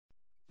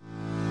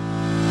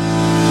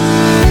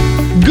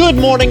Good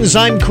mornings,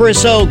 I'm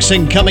Chris Oakes,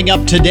 and coming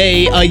up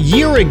today, a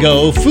year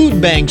ago,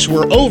 food banks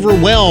were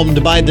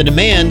overwhelmed by the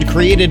demand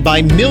created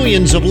by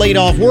millions of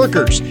laid-off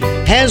workers.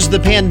 Has the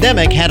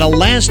pandemic had a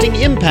lasting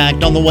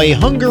impact on the way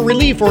hunger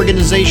relief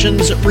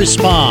organizations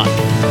respond?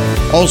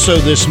 Also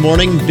this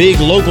morning, big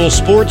local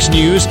sports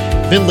news.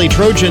 Findlay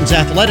Trojans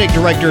athletic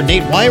director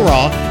Nate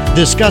Weiraw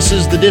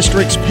discusses the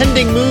district's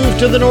pending move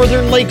to the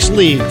Northern Lakes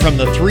League from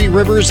the Three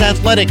Rivers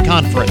Athletic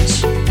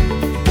Conference.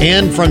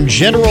 And from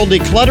general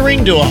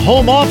decluttering to a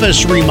home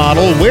office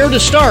remodel, where to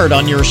start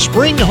on your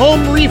spring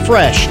home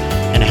refresh,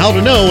 and how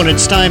to know when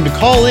it's time to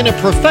call in a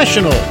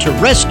professional to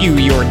rescue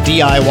your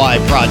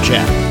DIY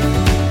project.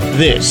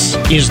 This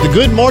is the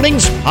Good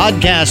Mornings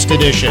Podcast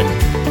Edition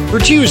for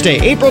Tuesday,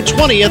 April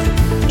 20th,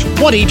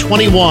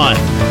 2021.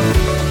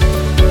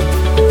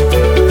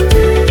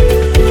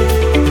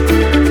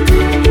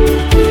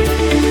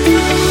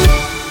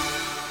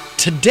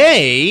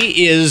 Today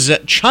is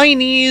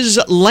Chinese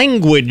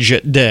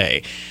Language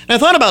Day. And I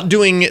thought about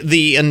doing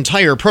the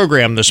entire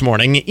program this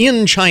morning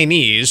in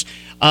Chinese.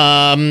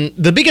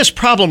 The biggest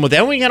problem with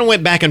that, we kind of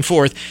went back and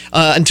forth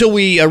until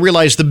we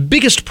realized the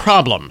biggest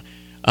problem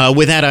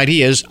with that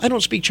idea is I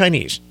don't speak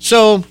Chinese.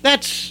 So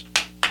that's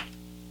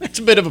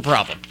a bit of a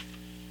problem.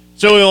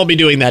 So we won't be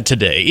doing that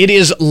today. It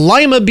is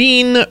Lima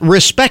Bean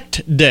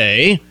Respect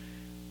Day,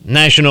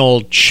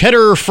 National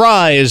Cheddar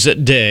Fries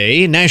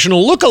Day,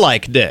 National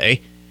Lookalike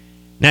Day,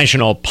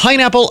 National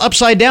Pineapple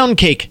Upside Down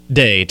Cake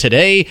Day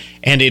today,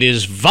 and it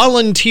is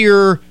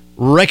Volunteer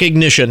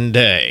Recognition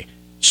Day.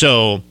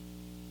 So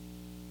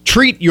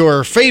treat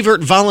your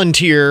favorite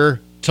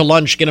volunteer to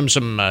lunch, get them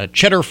some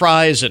cheddar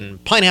fries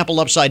and pineapple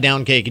upside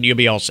down cake, and you'll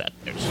be all set.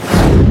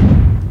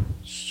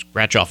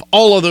 Scratch off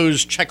all of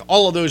those, check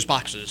all of those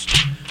boxes.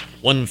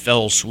 One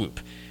fell swoop.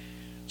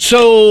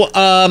 So,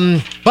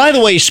 by the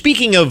way,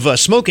 speaking of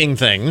smoking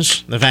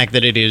things, the fact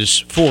that it is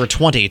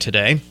 420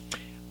 today,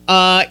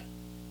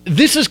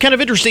 this is kind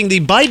of interesting. The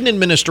Biden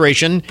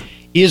administration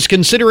is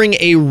considering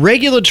a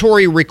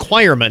regulatory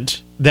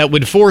requirement that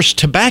would force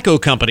tobacco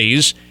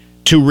companies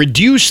to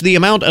reduce the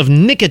amount of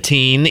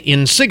nicotine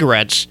in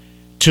cigarettes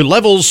to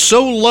levels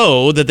so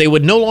low that they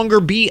would no longer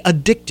be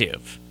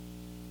addictive.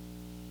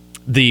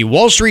 The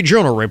Wall Street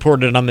Journal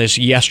reported on this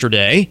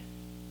yesterday.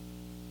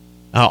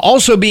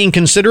 Also being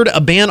considered a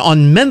ban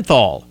on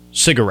menthol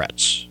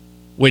cigarettes,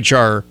 which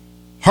are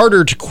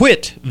harder to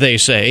quit, they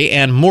say,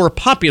 and more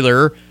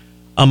popular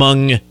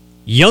among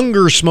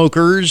younger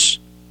smokers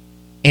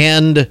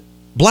and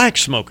black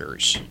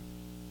smokers.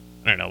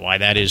 I don't know why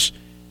that is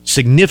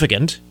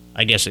significant.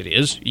 I guess it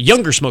is.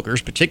 Younger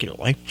smokers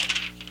particularly.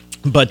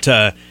 But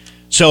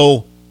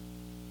so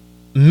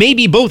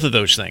maybe both of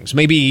those things.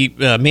 Maybe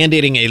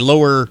mandating a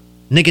lower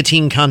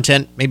nicotine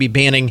content, maybe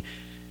banning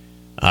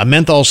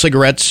menthol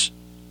cigarettes.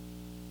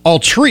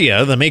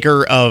 Altria, the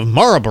maker of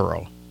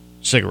Marlboro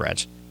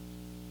cigarettes,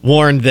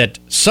 warned that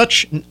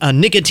such a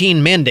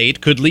nicotine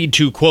mandate could lead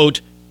to, quote,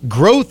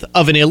 growth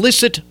of an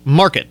illicit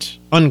market,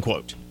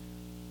 unquote.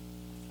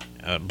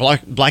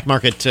 Black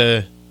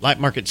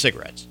market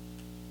cigarettes.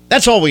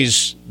 That's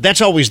always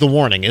the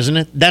warning, isn't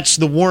it? That's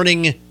the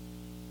warning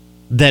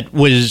that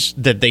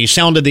they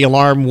sounded the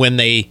alarm when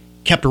they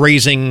kept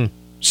raising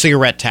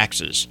cigarette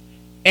taxes.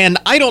 And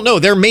I don't know,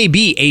 there may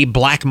be a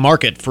black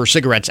market for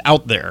cigarettes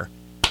out there,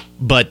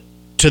 but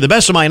to the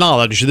best of my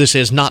knowledge, this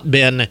has not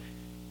been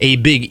a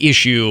big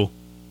issue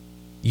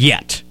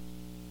yet.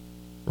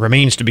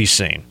 Remains to be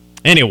seen.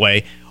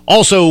 Anyway,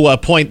 also a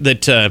point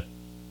that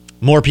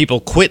more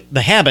people quit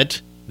the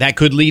habit, that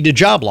could lead to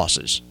job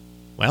losses.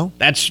 Well,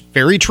 that's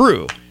very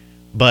true,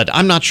 but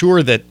I'm not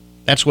sure that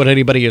that's what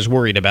anybody is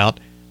worried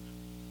about.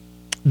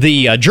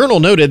 The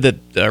journal noted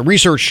that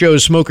research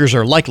shows smokers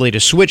are likely to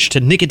switch to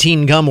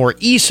nicotine gum or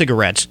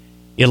e-cigarettes,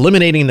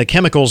 eliminating the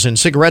chemicals in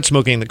cigarette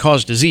smoking that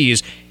cause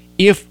disease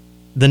if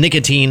the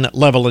nicotine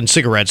level in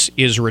cigarettes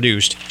is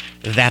reduced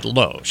that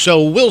low.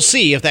 So we'll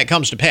see if that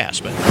comes to pass,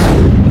 but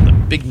the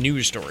big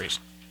news stories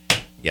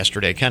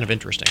yesterday, kind of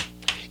interesting.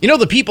 You know,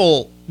 the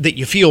people that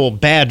you feel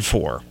bad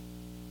for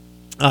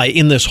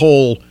in this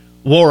whole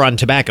war on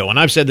tobacco, and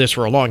I've said this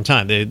for a long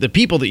time, the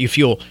people that you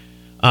feel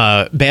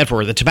bad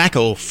for are the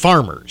tobacco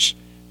farmers,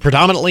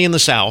 predominantly in the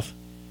South,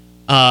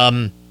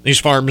 these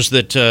farms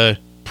that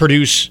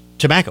produce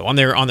tobacco on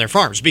their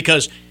farms,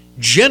 because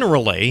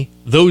generally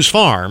those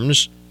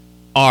farms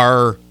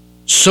are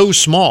so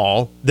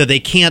small that they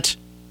can't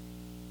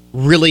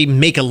really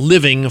make a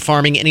living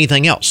farming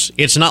anything else.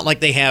 It's not like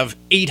they have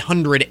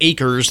 800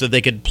 acres that they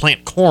could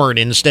plant corn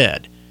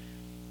instead,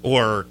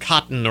 or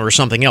cotton or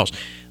something else.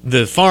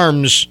 The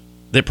farms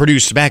that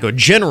produce tobacco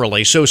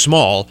generally so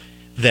small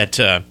that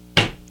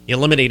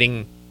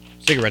eliminating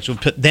cigarettes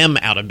would put them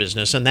out of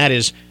business, and that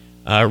is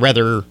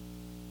rather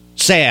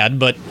sad,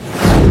 but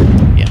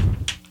yeah,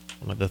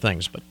 one of the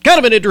things. But kind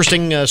of an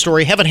interesting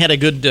story. Haven't had a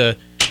good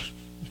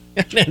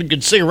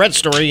cigarette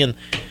story in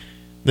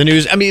the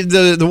news. I mean,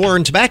 the war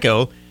on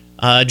tobacco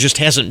just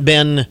hasn't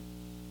been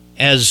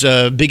as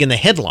big in the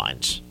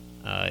headlines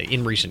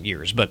in recent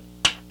years, but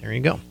there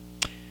you go.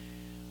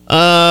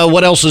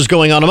 What else is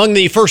going on? Among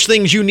the first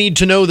things you need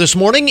to know this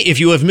morning, if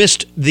you have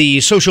missed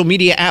the social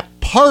media app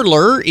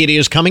Parler, it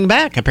is coming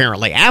back,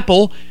 apparently.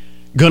 Apple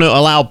going to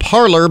allow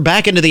Parler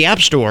back into the App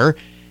Store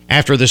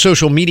after the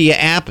social media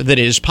app that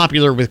is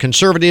popular with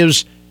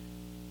conservatives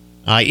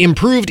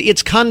improved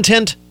its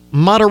content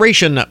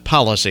moderation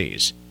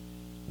policies.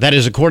 That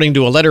is according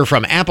to a letter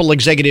from Apple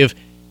executive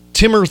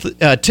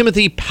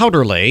Timothy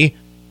Powderly,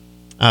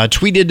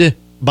 tweeted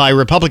by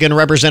Republican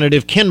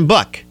Representative Ken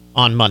Buck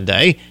on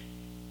Monday,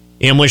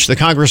 in which the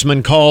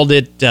congressman called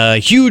it a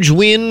huge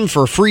win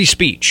for free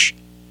speech.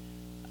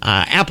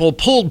 Apple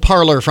pulled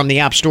Parler from the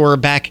App Store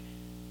back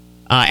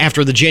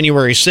after the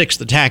January 6th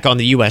attack on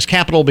the U.S.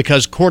 Capitol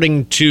because,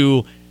 according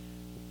to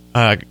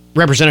Mr.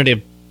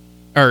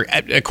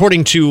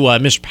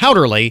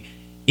 Powderly,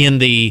 in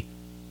the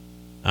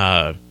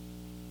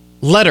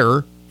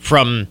letter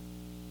from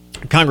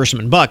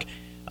Congressman Buck,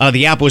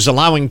 the app was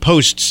allowing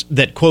posts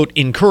that, quote,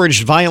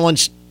 encouraged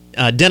violence,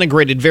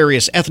 denigrated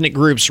various ethnic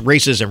groups,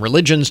 races, and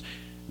religions,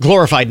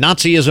 glorified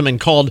Nazism, and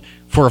called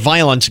for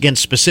violence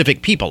against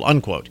specific people,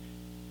 unquote.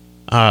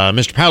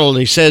 Mr.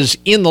 Powderly says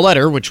in the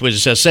letter, which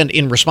was sent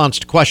in response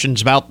to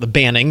questions about the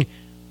banning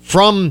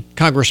from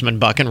Congressman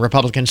Buck and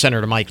Republican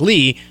Senator Mike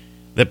Lee,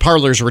 that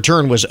Parler's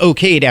return was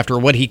okayed after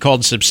what he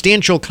called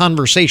substantial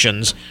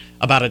conversations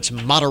about its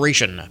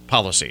moderation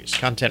policies,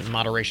 content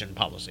moderation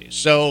policies.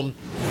 So,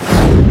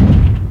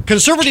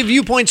 conservative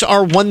viewpoints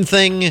are one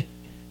thing.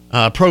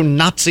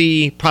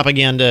 Pro-Nazi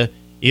propaganda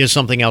is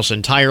something else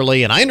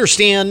entirely. And I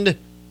understand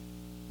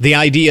the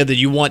idea that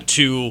you want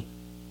to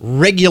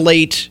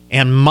regulate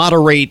and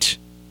moderate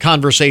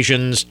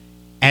conversations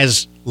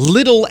as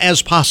little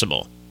as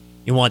possible.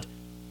 You want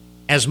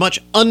as much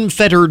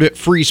unfettered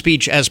free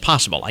speech as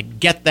possible. I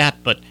get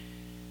that, but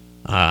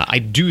I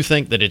do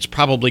think that it's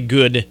probably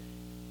good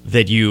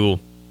that you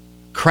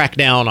crack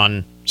down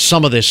on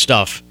some of this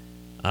stuff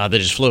that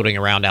is floating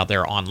around out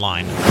there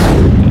online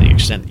to the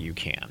extent that you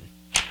can.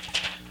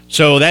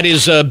 So that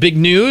is big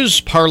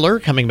news. Parler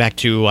coming back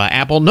to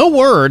Apple. No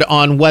word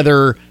on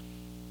whether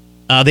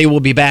they will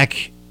be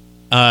back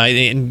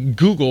in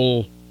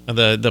Google,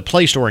 the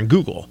Play Store in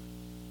Google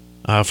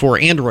for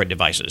Android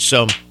devices.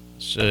 So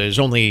it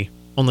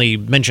only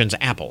mentions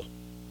Apple.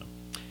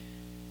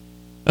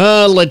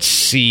 Let's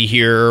see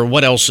here.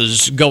 What else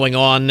is going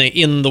on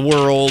in the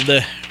world?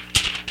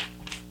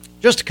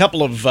 Just a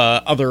couple of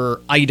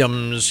other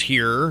items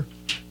here.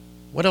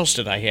 What else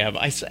did I have?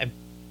 I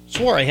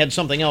swore I had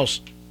something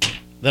else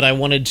that I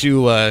wanted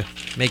to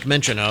make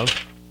mention of.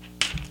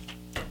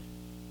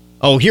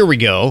 Oh, here we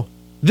go.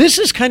 This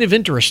is kind of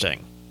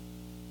interesting.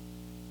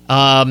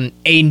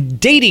 A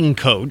dating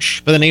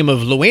coach by the name of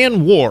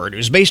Luann Ward,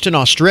 who's based in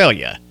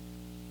Australia,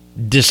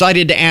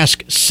 decided to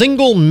ask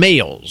single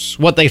males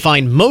what they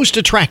find most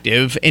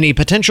attractive in a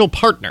potential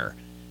partner.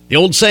 The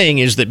old saying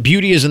is that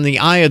beauty is in the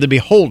eye of the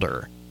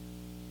beholder.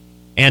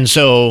 And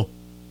so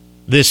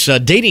this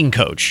dating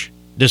coach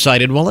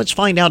decided, well, let's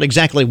find out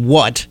exactly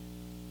what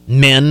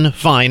men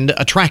find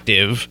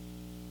attractive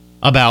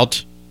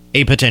about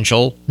a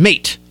potential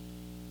mate.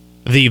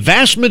 The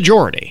vast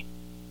majority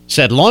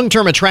said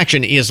long-term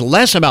attraction is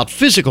less about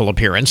physical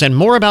appearance and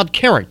more about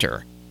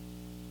character.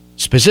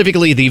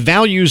 Specifically, the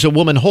values a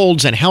woman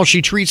holds and how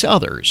she treats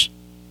others.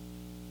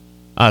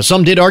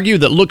 Some did argue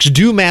that looks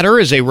do matter,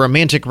 as a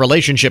romantic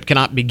relationship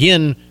cannot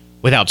begin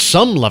without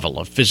some level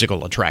of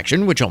physical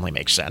attraction, which only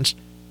makes sense.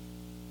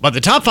 But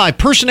the top 5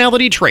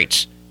 personality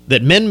traits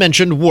that men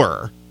mentioned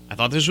were, I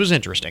thought this was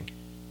interesting,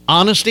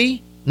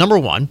 honesty, number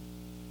 1,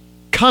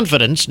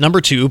 confidence, number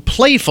 2,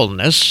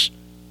 playfulness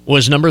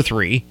was number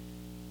 3,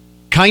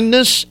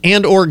 kindness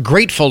and or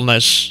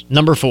gratefulness,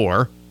 number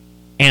 4,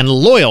 and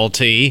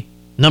loyalty,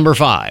 number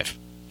 5.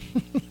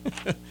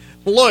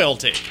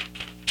 Loyalty.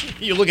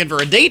 You looking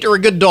for a date or a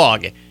good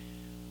dog?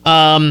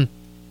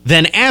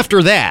 Then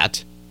after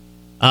that,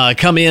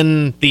 come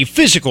in the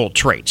physical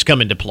traits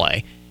come into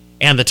play.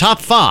 And the top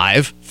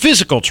 5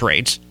 physical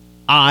traits,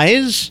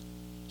 eyes,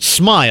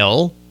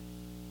 smile,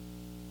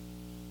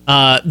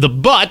 the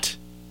butt,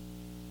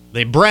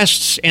 the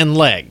breasts, and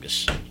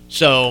legs.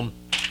 So,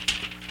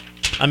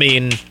 I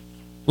mean,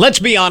 let's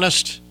be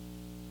honest.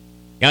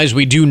 Guys,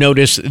 we do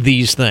notice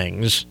these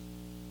things,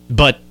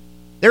 but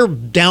they're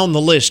down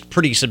the list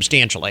pretty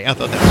substantially. I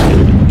thought that was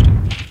kind of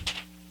interesting.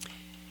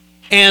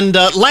 And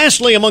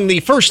lastly, among the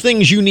first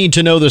things you need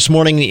to know this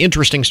morning, the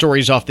interesting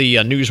stories off the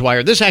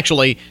Newswire. This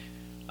actually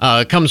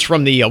comes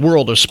from the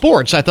world of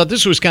sports. I thought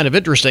this was kind of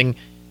interesting.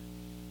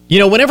 You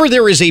know, whenever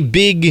there is a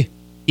big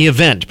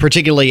event,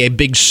 particularly a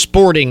big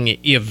sporting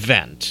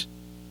event,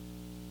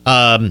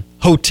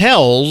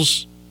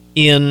 hotels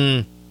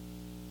in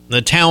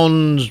the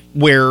towns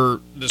where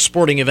the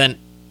sporting event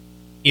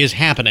is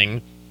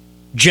happening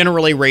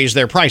generally raise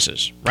their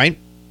prices, right?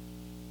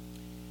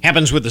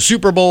 Happens with the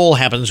Super Bowl,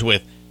 happens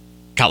with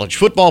college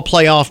football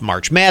playoff,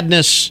 March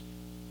Madness,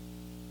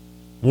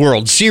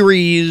 World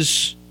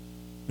Series,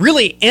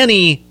 really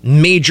any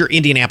major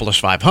Indianapolis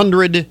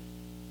 500,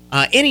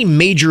 any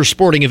major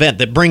sporting event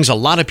that brings a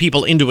lot of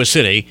people into a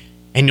city,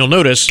 and you'll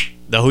notice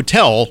the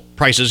hotel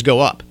prices go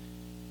up.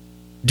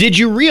 Did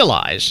you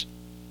realize,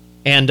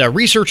 and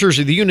researchers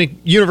at the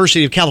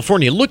University of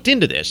California looked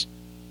into this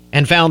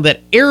and found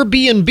that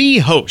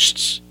Airbnb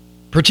hosts,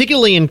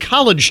 particularly in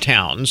college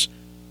towns,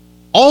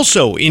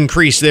 also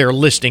increase their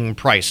listing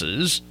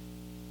prices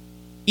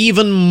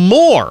even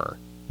more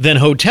than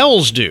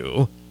hotels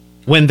do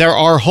when there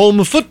are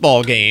home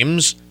football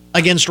games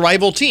against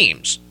rival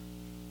teams.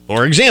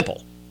 For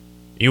example,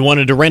 you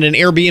wanted to rent an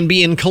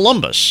Airbnb in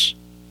Columbus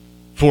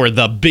for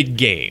the big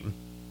game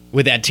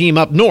with that team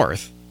up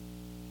north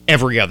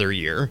every other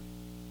year.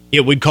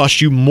 It would cost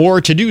you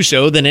more to do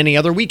so than any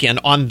other weekend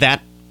on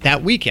that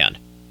weekend.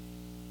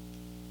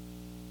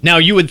 Now,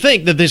 you would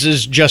think that this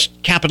is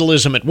just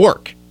capitalism at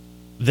work,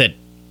 that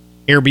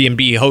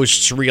Airbnb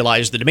hosts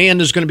realize the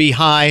demand is going to be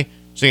high,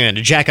 so they're going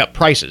to jack up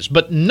prices.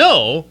 But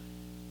no,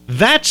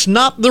 that's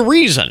not the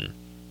reason.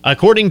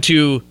 According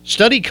to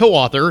study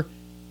co-author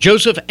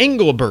Joseph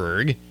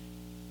Engelberg,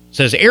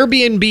 says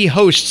Airbnb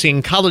hosts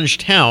in college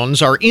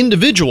towns are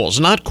individuals,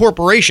 not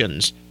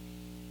corporations,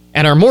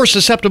 and are more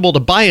susceptible to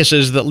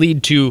biases that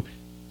lead to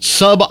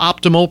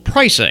suboptimal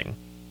pricing.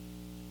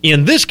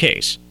 In this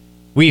case,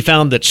 we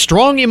found that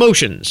strong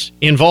emotions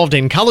involved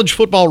in college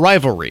football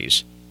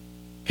rivalries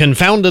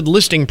confounded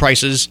listing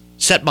prices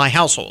set by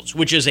households,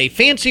 which is a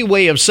fancy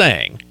way of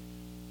saying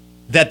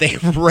that they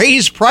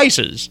raise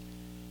prices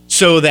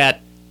so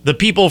that the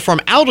people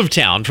from out of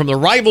town, from the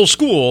rival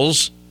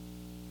schools,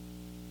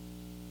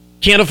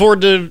 can't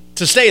afford to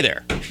stay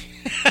there.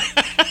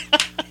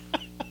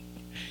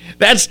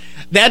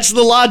 That's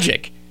the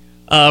logic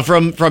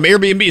from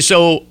Airbnb.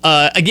 So,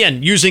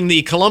 again, using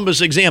the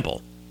Columbus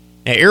example,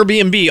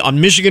 Airbnb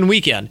on Michigan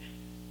weekend,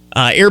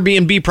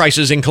 Airbnb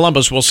prices in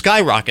Columbus will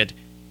skyrocket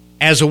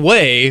as a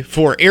way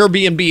for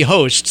Airbnb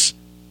hosts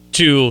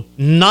to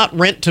not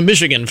rent to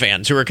Michigan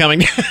fans who are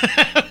coming.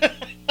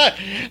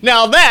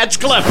 Now that's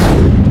clever.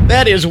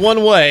 That is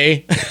one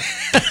way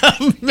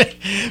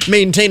of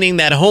maintaining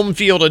that home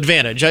field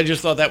advantage. I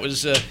just thought that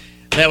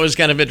was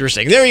kind of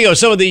interesting. There you go.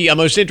 Some of the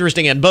most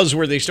interesting and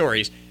buzzworthy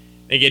stories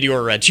to get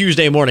your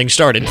Tuesday morning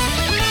started.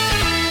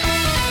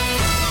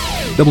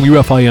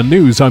 WFIN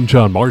News, I'm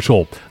John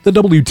Marshall. The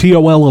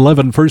WTOL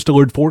 11 First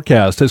Alert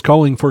forecast is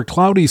calling for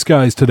cloudy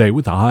skies today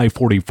with a high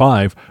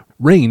 45.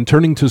 Rain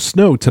turning to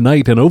snow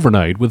tonight and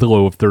overnight with a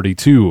low of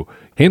 32.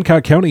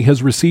 Hancock County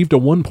has received a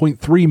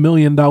 $1.3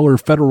 million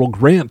federal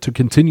grant to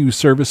continue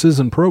services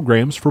and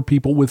programs for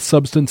people with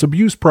substance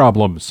abuse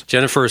problems.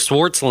 Jennifer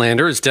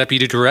Swartzlander is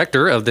Deputy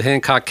Director of the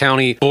Hancock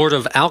County Board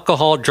of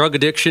Alcohol, Drug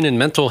Addiction, and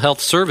Mental Health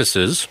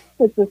Services.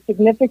 It's a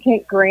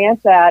significant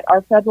grant that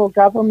our federal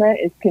government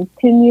is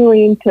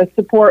continuing to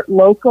support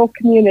local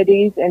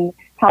communities and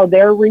how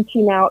they're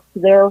reaching out to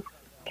their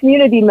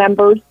community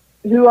members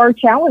who are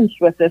challenged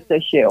with this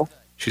issue.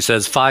 She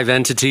says 5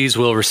 entities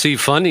will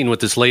receive funding with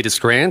this latest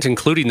grant,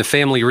 including the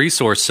Family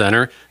Resource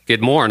Center.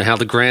 Get more on how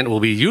the grant will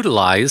be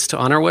utilized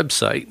on our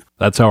website.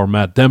 That's our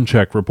Matt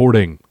Demchek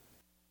reporting.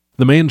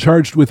 The man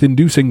charged with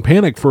inducing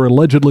panic for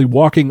allegedly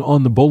walking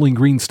on the Bowling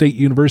Green State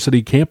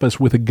University campus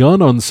with a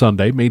gun on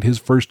Sunday made his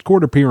first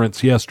court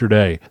appearance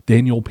yesterday.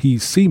 Daniel P.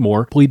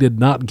 Seymour pleaded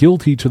not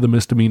guilty to the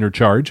misdemeanor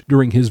charge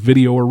during his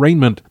video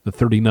arraignment. The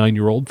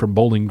 39-year-old from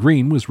Bowling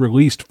Green was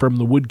released from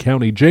the Wood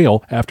County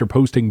Jail after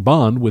posting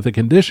bond with a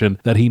condition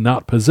that he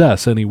not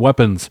possess any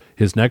weapons.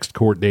 His next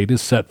court date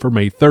is set for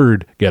May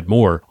 3rd. Get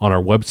more on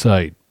our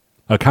website.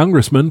 A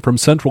congressman from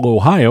Central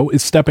Ohio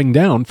is stepping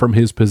down from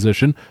his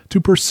position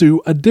to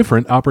pursue a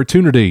different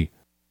opportunity.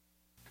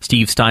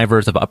 Steve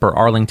Stivers of Upper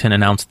Arlington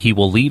announced he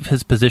will leave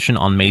his position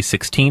on May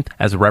 16th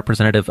as a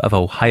representative of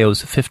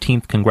Ohio's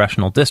 15th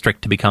congressional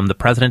district to become the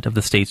president of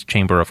the state's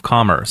Chamber of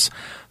Commerce.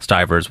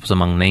 Stivers was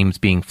among names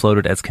being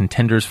floated as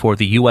contenders for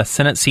the U.S.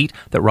 Senate seat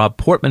that Rob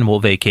Portman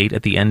will vacate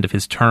at the end of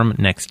his term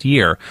next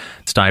year.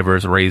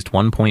 Stivers raised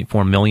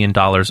 $1.4 million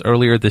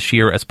earlier this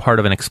year as part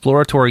of an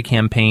exploratory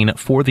campaign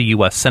for the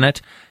U.S.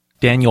 Senate.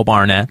 Daniel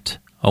Barnett,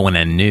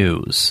 ONN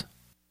News.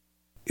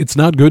 It's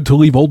not good to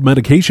leave old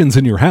medications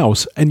in your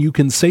house, and you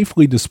can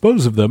safely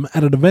dispose of them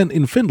at an event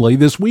in Findlay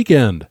this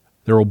weekend.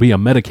 There will be a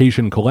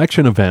medication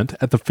collection event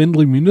at the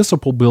Findlay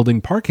Municipal Building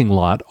parking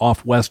lot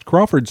off West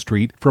Crawford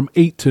Street from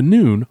 8 to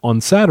noon on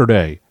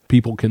Saturday.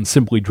 People can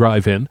simply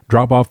drive in,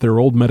 drop off their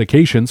old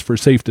medications for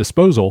safe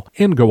disposal,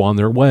 and go on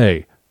their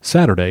way.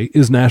 Saturday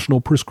is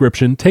National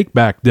Prescription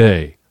Take-Back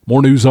Day.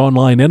 More news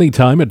online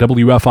anytime at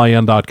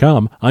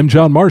WFIN.com. I'm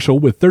John Marshall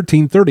with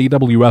 1330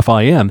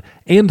 WFIN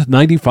and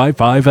 95.5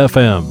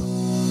 FM.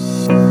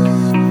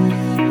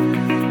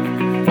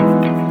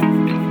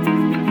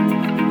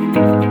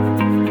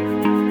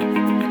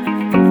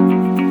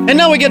 And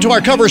now we get to our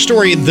cover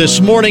story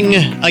this morning.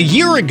 A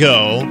year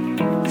ago,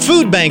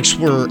 food banks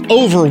were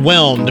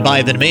overwhelmed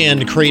by the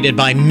demand created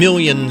by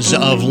millions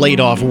of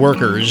laid-off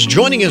workers.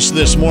 Joining us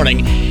this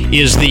morning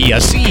is the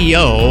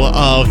CEO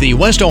of the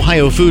West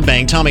Ohio Food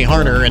Bank, Tommy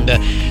Harner.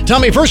 And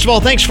Tommy, first of all,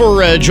 thanks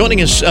for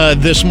joining us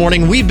this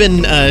morning. We've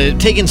been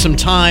taking some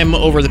time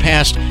over the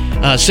past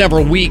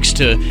several weeks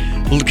to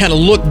kind of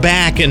look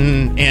back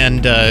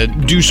and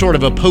do sort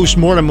of a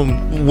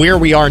post-mortem where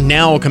we are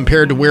now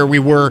compared to where we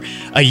were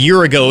a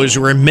year ago, as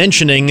we were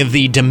mentioning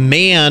the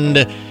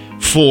demand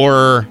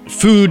for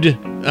food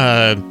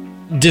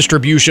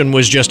distribution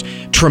was just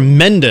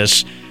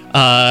tremendous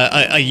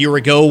a year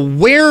ago.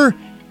 Where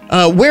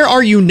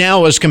are you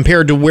now as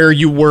compared to where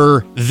you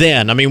were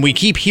then? I mean, we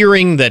keep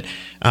hearing that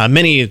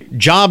many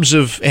jobs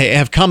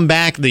have come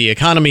back. The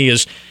economy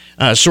is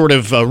sort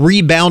of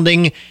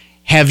rebounding.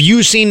 Has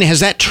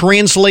that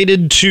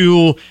translated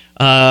to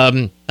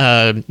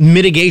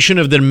mitigation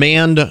of the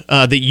demand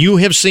that you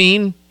have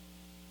seen?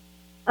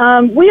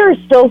 We are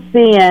still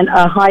seeing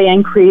a high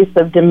increase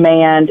of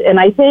demand, and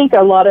I think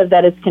a lot of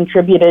that is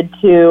contributed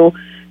to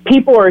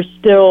people are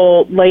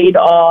still laid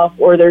off,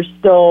 or there's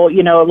still,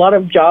 a lot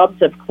of jobs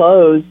have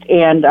closed,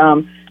 and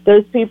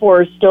those people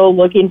are still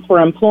looking for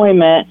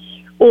employment,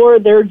 or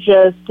they're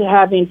just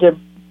having to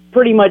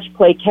pretty much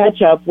play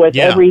catch up with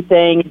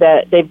everything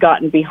that they've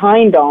gotten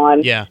behind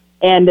on,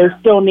 and they're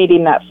still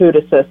needing that food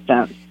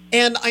assistance.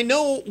 And I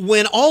know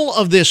when all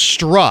of this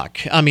struck,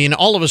 I mean,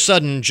 all of a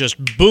sudden, just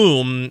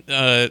boom,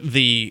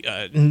 the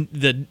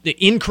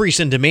increase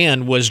in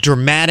demand was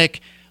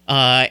dramatic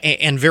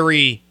and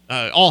very,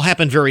 all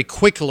happened very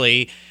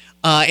quickly,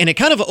 and it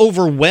kind of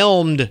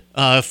overwhelmed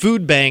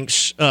food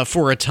banks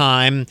for a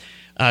time,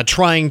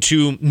 trying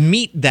to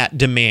meet that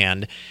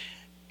demand.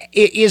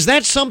 Is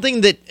that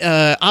something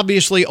that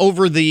obviously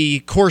over the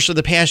course of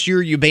the past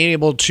year you've been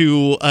able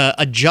to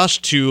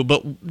adjust to?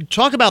 But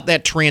talk about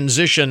that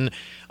transition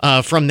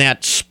from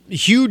that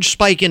huge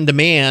spike in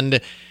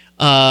demand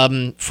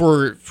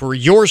for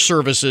your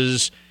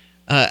services,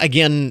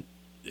 again,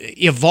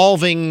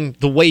 evolving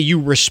the way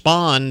you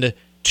respond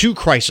to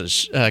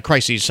crises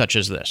such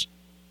as this.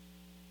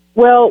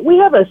 Well, we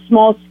have a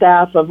small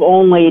staff of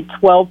only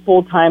 12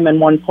 full-time and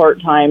 1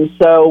 part-time.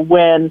 So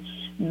when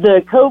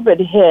the COVID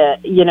hit,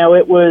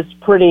 it was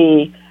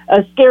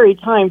a scary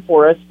time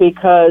for us,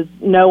 because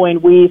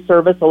knowing we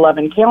service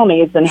 11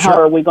 counties and how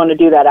are we going to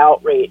do that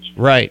outreach?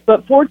 Right.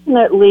 But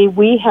fortunately,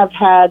 we have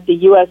had the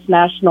U.S.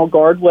 National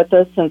Guard with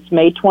us since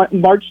March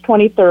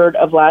 23rd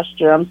of last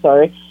year,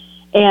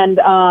 and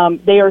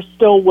they are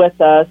still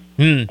with us.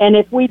 And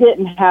if we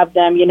didn't have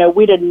them,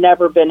 we'd have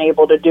never been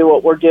able to do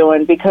what we're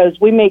doing, because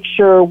we make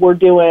sure we're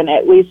doing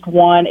at least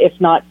 1, if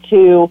not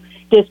 2,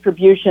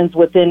 distributions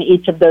within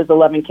each of those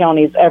 11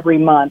 counties every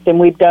month. And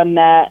we've done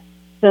that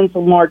since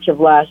March of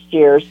last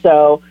year.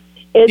 So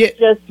it's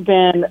just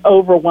been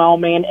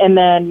overwhelming. And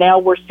then now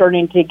we're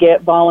starting to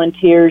get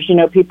volunteers,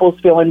 people's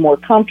feeling more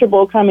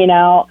comfortable coming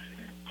out.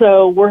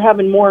 So we're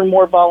having more and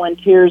more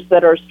volunteers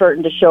that are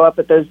starting to show up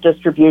at those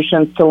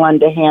distributions to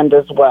lend a hand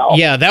as well.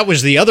 Yeah, that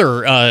was the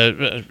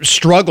other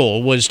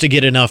struggle, was to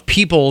get enough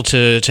people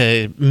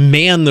to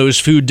man those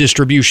food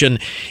distribution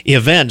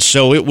events.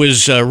 So it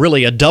was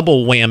really a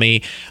double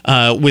whammy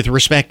with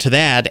respect to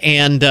that.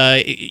 And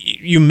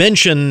you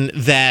mentioned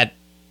that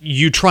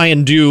you try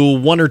and do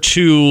 1 or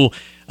 2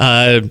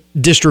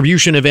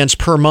 distribution events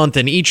per month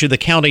in each of the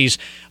counties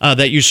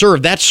that you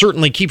serve. That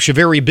certainly keeps you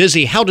very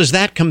busy. How does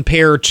that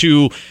compare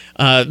to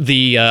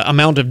the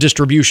amount of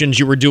distributions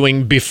you were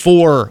doing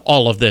before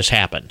all of this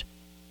happened?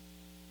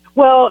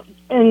 Well,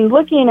 in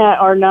looking at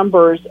our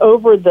numbers,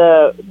 over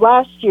the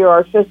last year,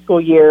 our fiscal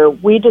year,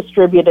 we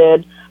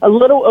distributed a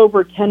little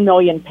over 10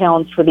 million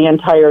pounds for the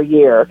entire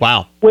year.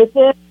 Wow.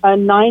 Within a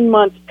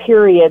 9-month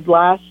period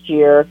last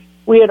year,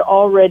 we had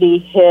already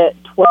hit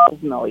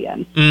 12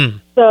 million.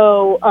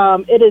 So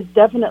it has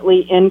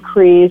definitely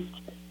increased.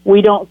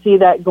 We don't see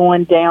that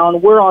going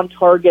down. We're on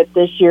target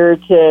this year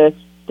to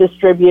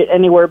distribute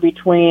anywhere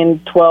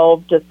between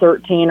 12 to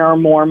 13 or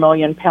more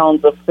million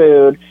pounds of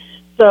food.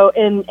 So,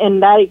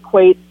 and that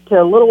equates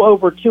to a little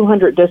over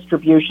 200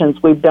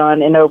 distributions we've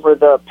done in over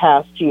the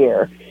past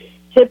year.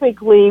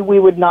 Typically, we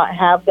would not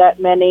have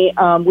that many.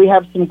 We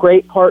have some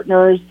great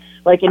partners,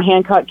 like in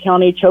Hancock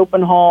County,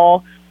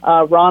 Chopenhall.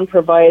 Ron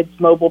provides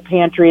mobile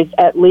pantries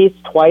at least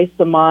twice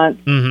a month,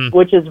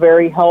 which is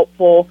very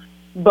helpful.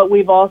 But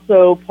we've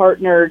also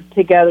partnered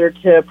together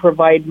to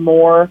provide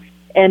more.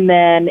 And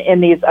then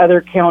in these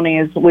other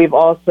counties, we've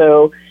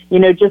also,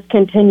 just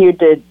continued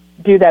to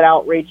do that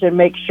outreach and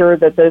make sure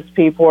that those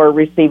people are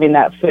receiving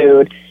that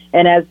food.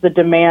 And as the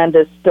demand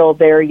is still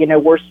there,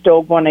 we're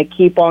still going to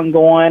keep on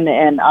going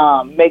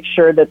and make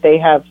sure that they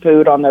have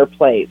food on their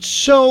plate.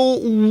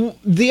 So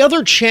the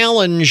other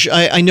challenge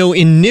I know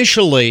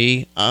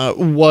initially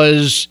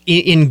was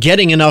in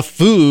getting enough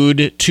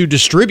food to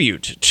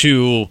distribute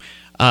to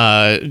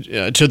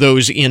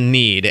those in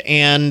need.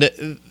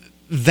 And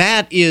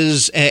that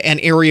is an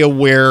area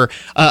where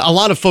a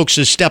lot of folks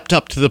have stepped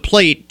up to the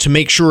plate to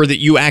make sure that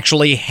you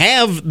actually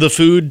have the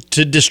food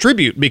to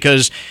distribute,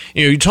 because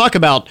you talk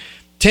about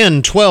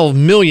 10, 12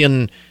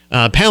 million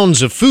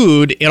pounds of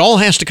food. It all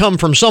has to come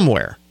from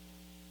somewhere.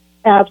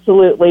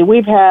 Absolutely.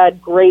 We've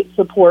had great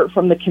support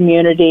from the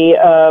community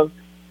of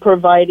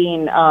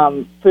providing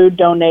food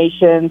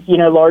donations,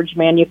 large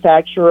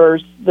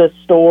manufacturers, the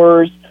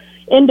stores,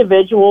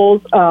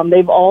 individuals.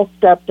 They've all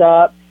stepped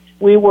up.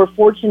 we were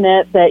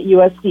fortunate that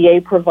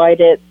USDA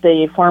provided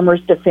the Farmers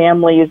to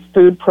Families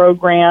food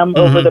program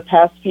over the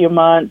past few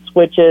months,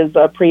 which is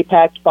a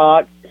pre-packed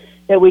box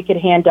that we could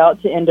hand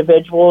out to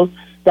individuals.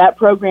 That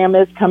program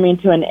is coming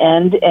to an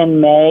end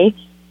in May.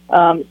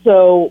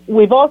 So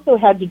we've also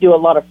had to do a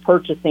lot of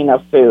purchasing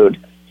of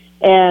food.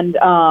 And,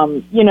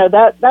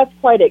 that's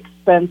quite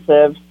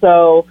expensive.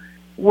 So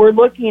we're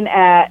looking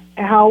at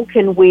how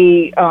can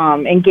we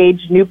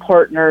engage new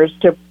partners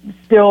to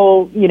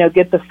still,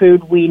 get the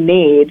food we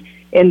need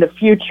in the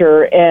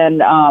future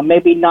and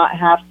maybe not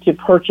have to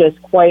purchase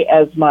quite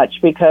as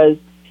much because,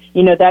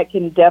 that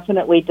can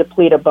definitely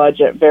deplete a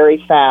budget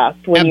very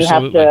fast when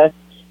Absolutely. you have to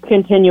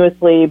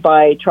continuously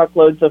buy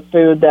truckloads of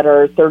food that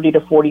are $30,000 to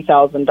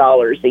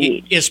 $40,000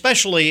 each.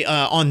 Especially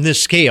on this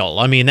scale.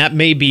 I mean, that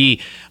may be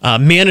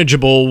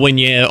manageable when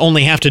you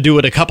only have to do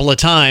it a couple of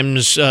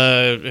times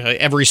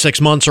every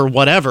 6 months or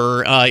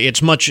whatever.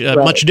 It's much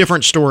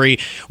different story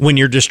when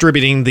you're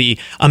distributing the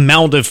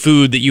amount of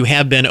food that you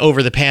have been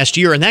over the past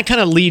year. And that kind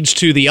of leads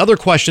to the other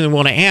question I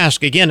want to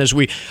ask, again, as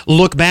we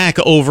look back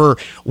over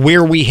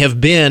where we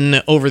have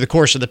been over the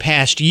course of the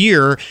past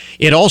year,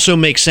 it also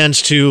makes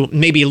sense to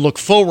maybe look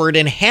forward.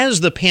 And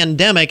has the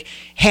pandemic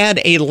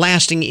had a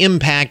lasting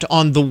impact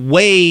on the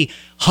way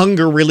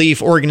hunger relief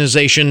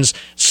organizations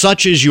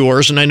such as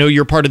yours, and I know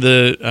you're part of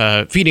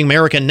the Feeding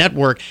America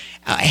network,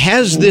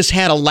 has this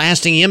had a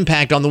lasting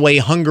impact on the way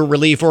hunger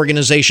relief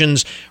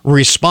organizations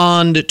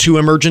respond to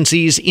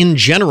emergencies in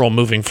general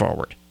moving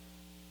forward?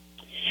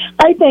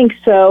 I think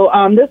so.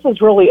 This has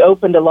really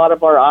opened a lot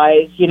of our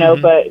eyes,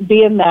 but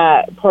being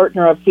that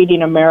partner of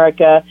Feeding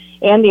America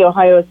and the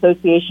Ohio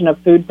Association of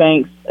Food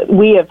Banks,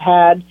 we have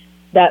had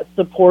that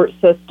support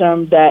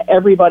system that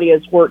everybody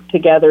has worked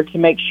together to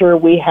make sure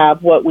we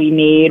have what we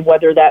need,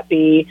 whether that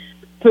be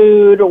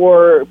food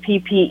or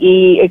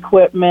PPE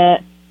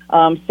equipment,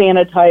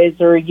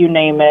 sanitizer, you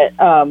name it.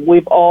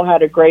 We've all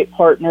had a great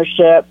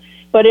partnership,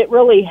 but it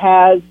really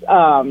has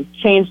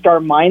changed our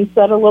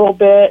mindset a little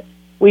bit.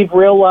 We've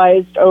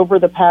realized over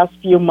the past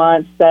few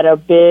months that a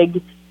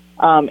big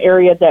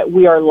area that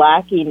we are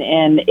lacking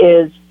in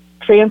is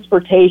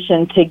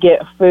transportation to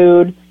get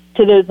food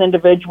to those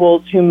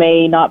individuals who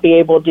may not be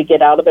able to get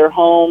out of their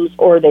homes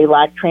or they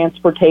lack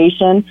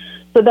transportation.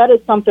 So that is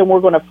something we're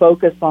going to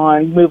focus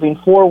on moving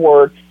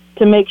forward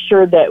to make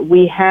sure that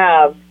we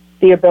have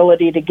the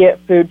ability to get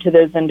food to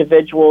those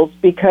individuals,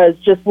 because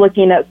just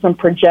looking at some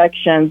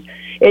projections,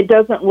 it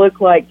doesn't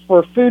look like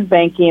for food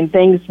banking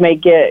things may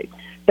get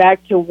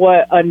back to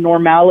what a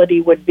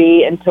normality would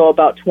be until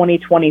about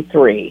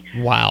 2023.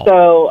 Wow.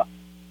 So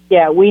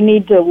yeah, we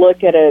need to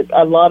look at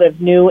a lot of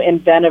new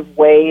inventive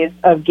ways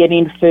of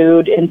getting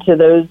food into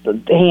those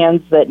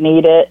hands that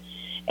need it.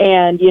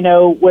 And,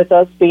 with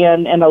us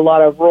being in a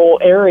lot of rural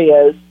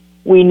areas,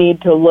 we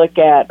need to look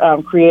at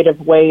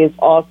creative ways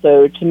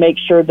also to make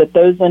sure that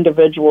those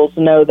individuals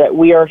know that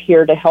we are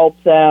here to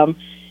help them.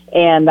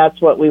 And that's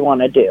what we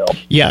want to do.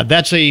 Yeah,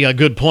 that's a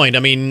good point.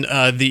 I mean,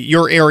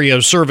 your area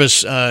of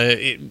service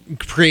it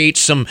creates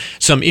some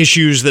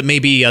issues that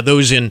maybe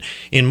those in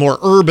more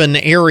urban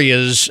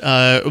areas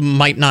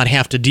might not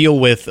have to deal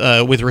with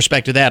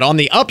respect to that. On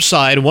the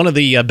upside, one of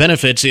the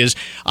benefits is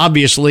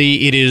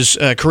obviously it is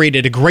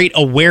created a great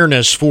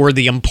awareness for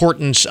the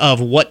importance of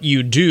what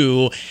you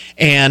do.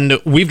 And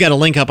we've got a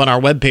link up on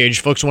our webpage.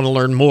 Folks want to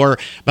learn more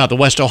about the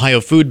West Ohio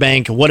Food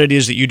Bank, what it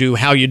is that you do,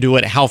 how you do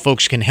it, how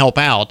folks can help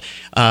out.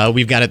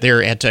 We've got it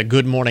there at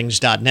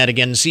goodmornings.net.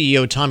 Again,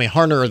 CEO Tommy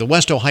Harner of the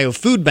West Ohio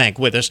Food Bank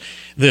with us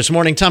this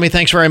morning. Tommy,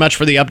 thanks very much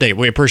for the update.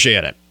 We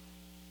appreciate it.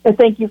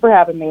 Thank you for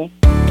having me.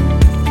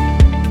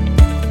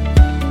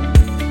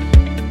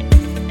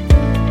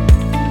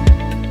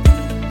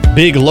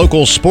 Big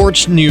local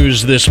sports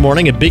news this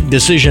morning. A big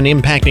decision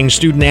impacting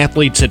student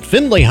athletes at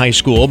Findlay High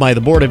School by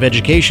the Board of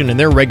Education in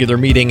their regular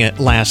meeting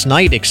last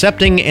night,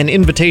 accepting an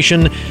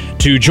invitation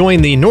to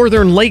join the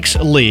Northern Lakes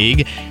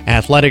League.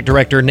 Athletic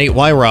Director Nate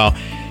Weyrow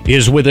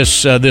is with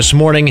us this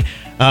morning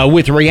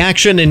with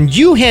reaction, and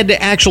you had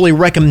actually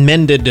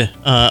recommended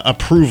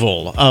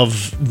approval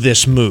of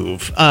this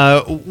move.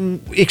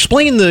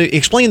 Explain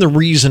the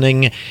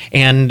reasoning,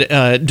 and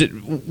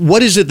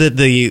what is it that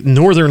the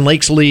Northern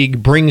Lakes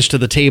League brings to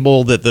the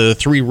table that the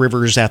Three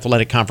Rivers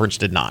Athletic Conference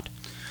did not?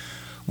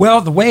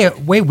 Well, the way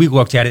we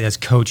looked at it as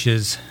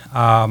coaches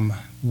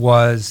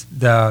was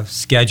the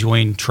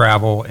scheduling,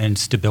 travel, and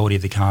stability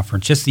of the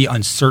conference, just the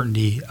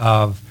uncertainty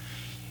of,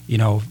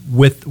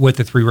 with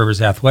the Three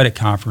Rivers Athletic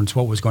Conference,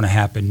 what was going to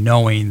happen,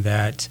 knowing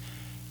that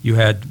you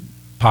had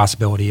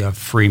possibility of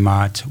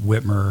Fremont,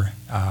 Whitmer,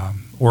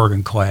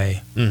 Oregon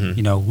Clay,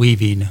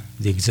 leaving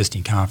the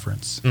existing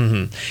conference.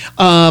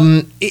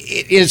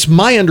 It's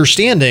my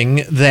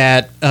understanding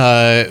that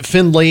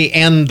Findlay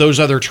and those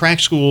other track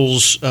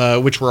schools,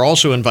 which were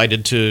also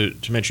invited to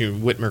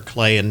mention Whitmer,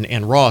 Clay,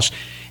 and Ross,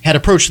 had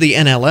approached the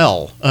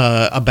NLL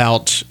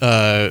about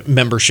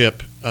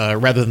membership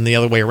rather than the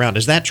other way around.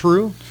 Is that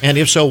true? And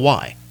if so,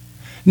 why?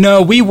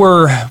 No, we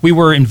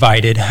were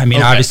invited. I mean,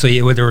 Okay.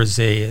 Obviously, we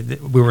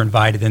were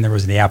invited. Then there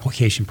was the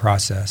application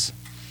process.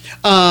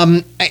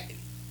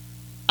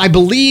 I I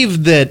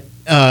believe that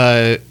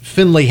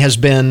Findlay has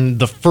been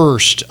the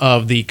first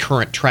of the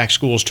current track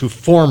schools to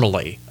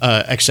formally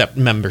accept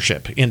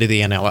membership into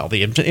the NLL.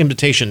 The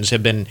invitations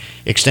have been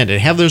extended.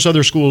 Have those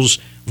other schools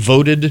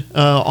voted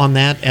on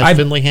that, as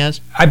Findlay has?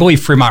 I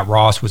believe Fremont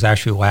Ross was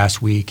actually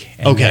last week,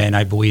 and then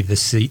I believe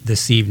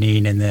this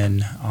evening, and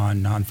then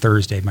on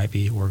Thursday might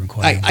be Oregon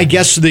Clay. I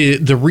guess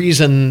the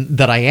reason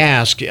that I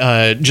ask,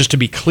 just to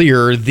be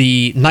clear,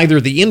 neither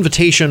the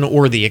invitation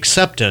or the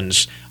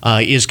acceptance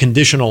is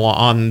conditional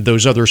on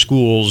those other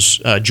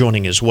schools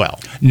joining as well.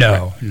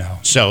 No.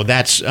 So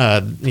that's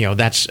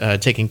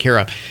taken care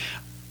of.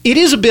 It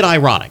is a bit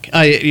ironic.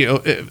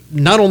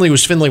 Not only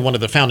was Findlay one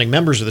of the founding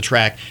members of the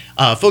track,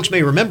 folks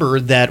may remember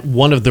that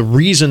one of the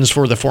reasons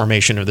for the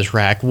formation of the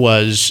track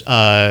was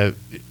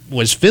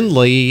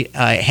Findlay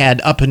had,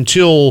 up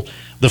until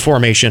the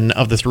formation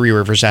of the Three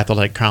Rivers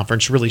Athletic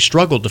Conference, really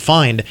struggled to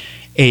find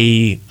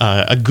a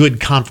good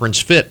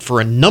conference fit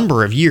for a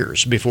number of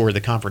years before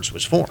the conference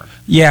was formed.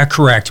 Yeah,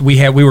 correct. We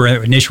were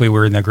in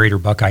the Greater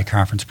Buckeye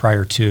Conference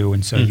prior to,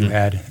 and so you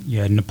had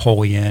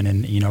Napoleon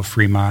and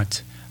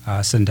Fremont.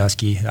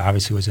 Sandusky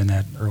obviously was in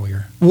that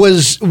earlier.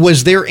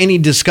 Was there any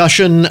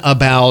discussion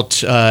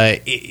about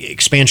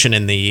expansion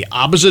in the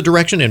opposite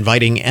direction,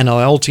 inviting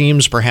NLL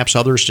teams, perhaps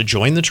others, to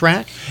join the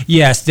track?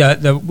 Yes,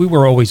 we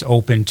were always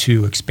open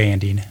to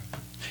expanding.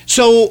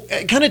 So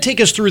kind of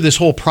take us through this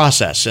whole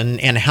process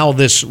and how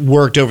this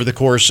worked over the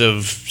course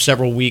of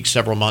several weeks,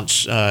 several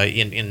months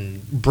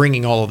in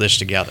bringing all of this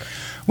together.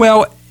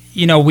 Well,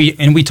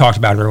 we talked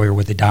about it earlier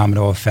with the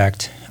domino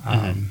effect.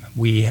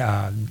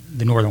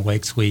 The Northern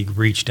Lakes League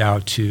reached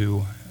out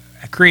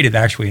created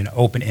actually an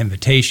open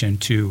invitation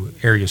to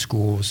area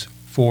schools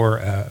for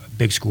a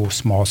big school,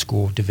 small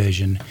school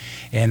division,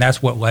 and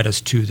that's what led us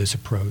to this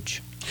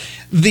approach.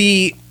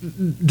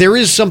 There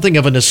is something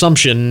of an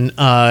assumption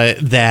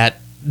that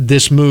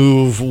this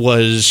move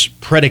was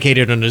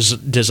predicated on his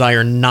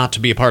desire not to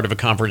be a part of a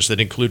conference that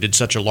included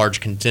such a large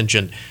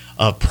contingent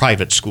of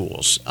private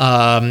schools.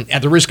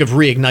 At the risk of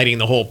reigniting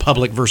the whole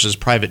public versus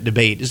private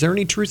debate, is there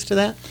any truth to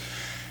that?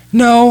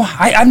 No,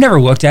 I've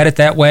never looked at it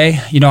that way.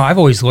 I've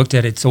always looked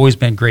at it's always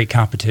been great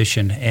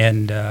competition,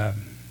 and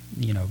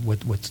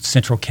with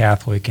Central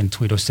Catholic and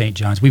Toledo St.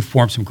 John's, we've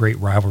formed some great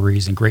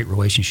rivalries and great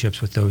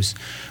relationships with those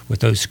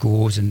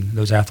schools and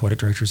those athletic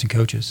directors and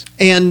coaches.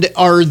 And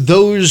are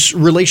those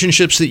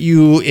relationships that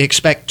you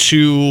expect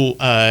to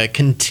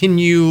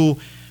continue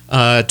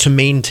to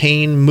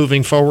maintain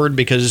moving forward?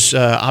 Because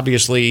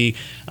obviously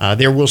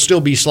there will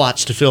still be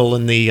slots to fill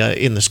in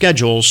the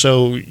schedule.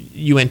 So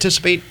you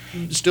anticipate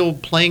still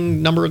playing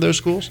a number of those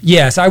schools?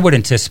 Yes, I would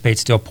anticipate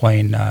still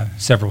playing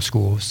several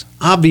schools.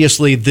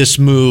 Obviously, this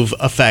move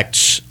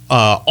affects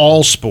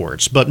all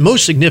sports, but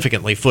most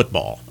significantly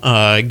football,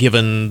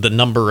 given the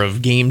number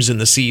of games in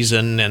the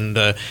season and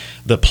the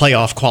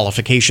playoff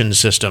qualification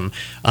system,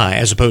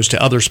 as opposed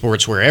to other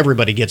sports where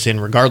everybody gets in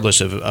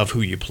regardless of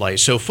who you play.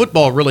 So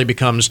football really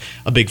becomes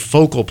a big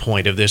focal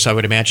point of this, I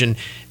would imagine.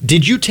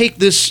 Did you take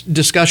this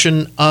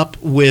discussion up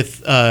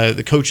with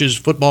the coaches,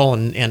 football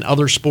and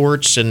other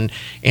sports, and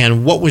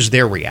what was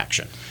their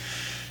reaction?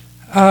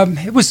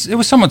 It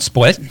was somewhat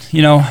split.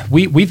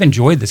 We've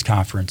enjoyed this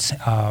conference.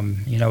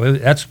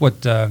 That's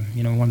what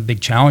one of the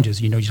big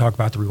challenges. You talk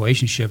about the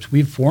relationships.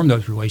 We've formed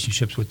those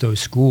relationships with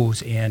those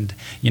schools, and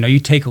you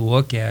take a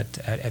look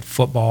at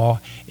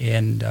football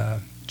and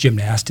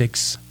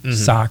gymnastics,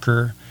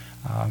 soccer.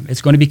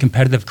 It's going to be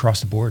competitive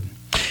across the board.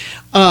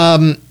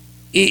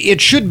 It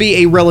should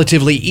be a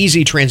relatively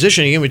easy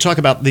transition. Again, we talk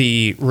about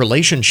the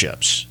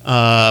relationships.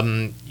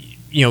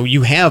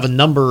 You have a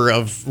number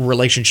of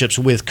relationships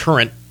with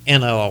current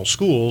NLL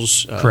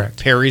schools,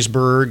 correct?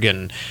 Perrysburg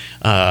and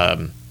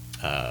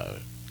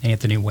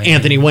Anthony Wayne.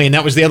 Anthony Wayne.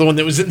 That was the other one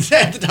that was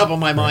at the top of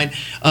my mind.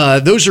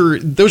 Those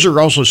are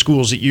also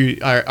schools that you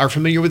are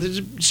familiar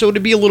with. So to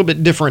be a little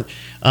bit different,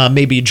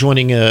 maybe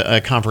joining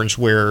a conference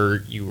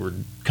where you were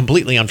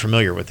completely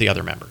unfamiliar with the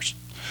other members.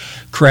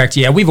 Correct.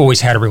 Yeah, we've always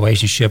had a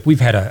relationship.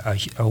 We've had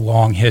a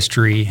long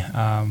history,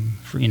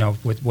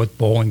 with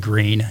Bowling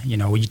Green.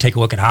 You take a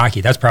look at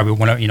hockey. That's probably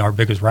one of our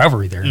biggest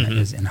rivalry there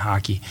is in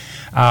hockey.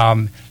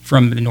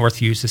 From the North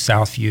Views to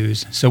South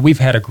Views. So we've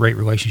had a great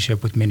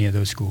relationship with many of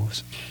those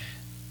schools.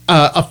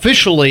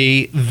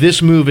 Officially,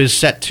 this move is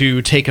set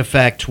to take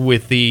effect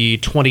with the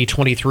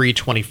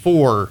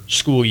 2023-24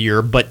 school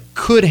year, but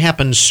could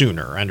happen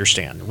sooner, I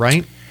understand,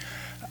 right?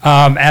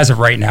 As of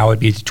right now, it would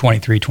be the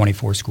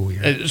 23-24 school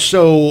year.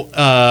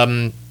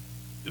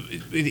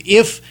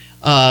 If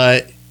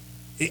I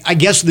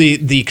guess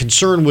the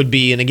concern would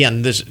be, and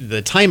again,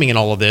 the timing and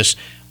all of this,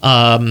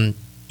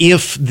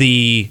 if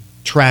the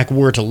track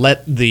were to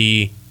let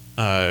the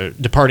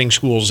departing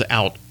schools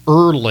out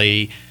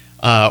early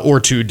or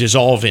to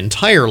dissolve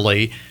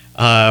entirely,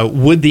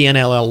 would the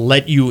NLL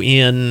let you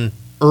in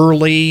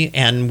early,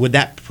 and would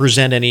that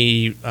present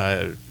any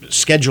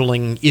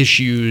scheduling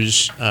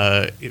issues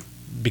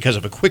because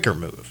of a quicker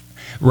move?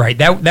 Right.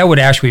 That would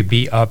actually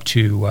be up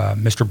to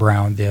Mr.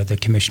 Brown, the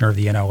commissioner of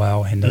the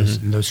NLL, and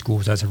those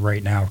schools as of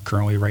right now.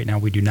 Currently, right now,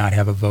 we do not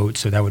have a vote,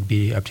 so that would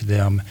be up to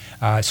them.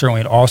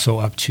 Certainly, also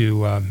up to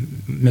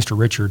Mr.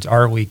 Richards,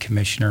 our league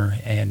commissioner,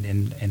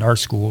 and our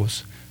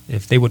schools,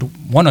 if they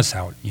would want us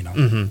out,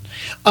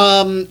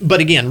 But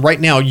again,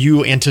 right now,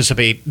 you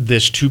anticipate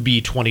this to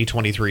be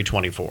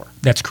 2023-24.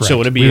 That's correct. So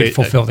it'll be we would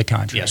fulfill the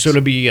contract. Yeah, so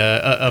it'll be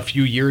a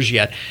few years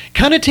yet.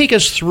 Kind of take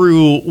us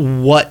through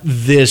what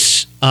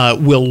this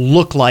will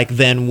look like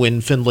then when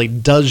Findlay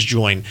does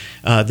join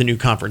the new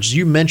conference.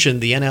 You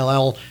mentioned the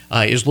NLL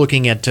is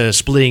looking at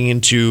splitting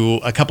into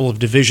a couple of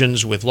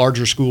divisions with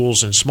larger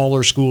schools and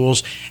smaller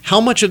schools.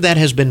 How much of that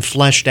has been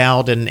fleshed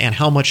out, and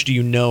how much do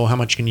you know? How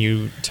much can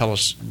you tell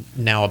us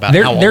now about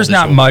how all There's this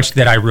not will much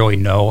that I really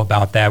know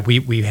about that.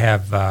 We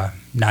have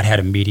not had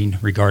a meeting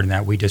regarding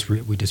that. We just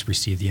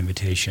received the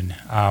invitation.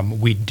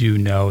 We do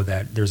know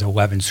that there's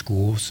 11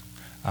 schools,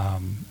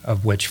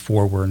 of which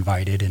 4 were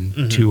invited,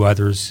 and 2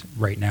 others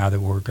right now that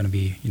were going to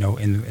be,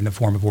 in the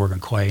form of Oregon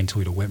Clay and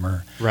Toledo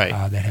Whitmer,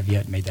 that have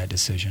yet made that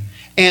decision.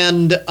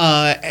 And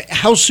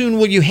how soon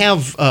will you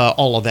have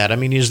all of that? I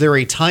mean, is there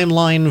a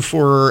timeline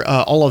for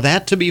all of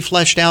that to be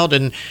fleshed out?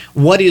 And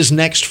what is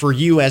next for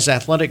you as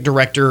athletic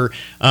director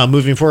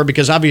moving forward?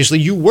 Because obviously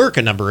you work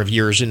a number of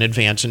years in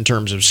advance in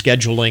terms of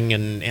scheduling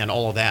and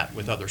all of that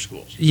with other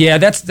schools. Yeah,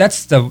 that's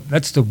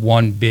the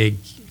one big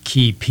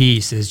key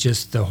piece, is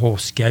just the whole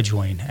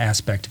scheduling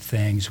aspect of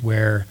things,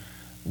 where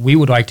we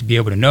would like to be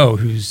able to know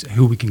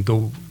who we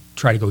can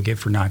try to go get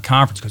for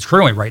non-conference, because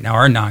currently right now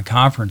our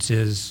non-conference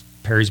is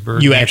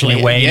Perrysburg,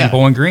 Anthony Wayne, and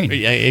Bowling Green.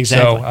 Yeah,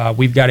 exactly. So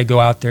we've got to go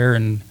out there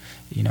and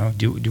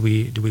do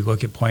we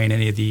look at playing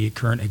any of the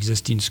current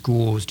existing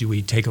schools? Do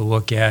we take a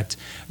look at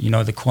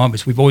the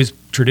Columbus? We've always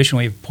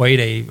traditionally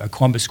played a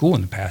Columbus school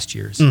in the past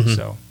years.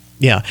 So.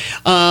 Yeah.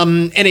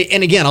 And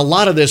again, a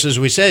lot of this, as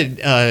we said,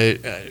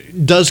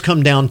 does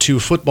come down to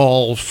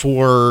football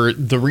for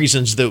the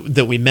reasons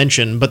that we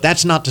mentioned. But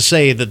that's not to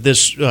say that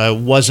this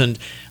wasn't,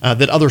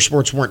 that other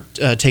sports weren't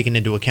taken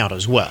into account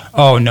as well.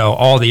 Oh, no.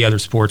 All the other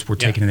sports were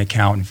taken into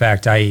account. In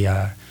fact,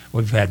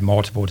 we've had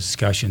multiple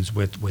discussions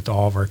with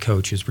all of our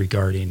coaches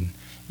regarding,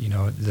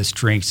 the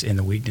strengths and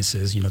the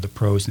weaknesses, the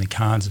pros and the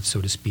cons, of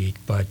so to speak.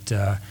 But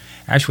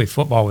actually,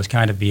 football was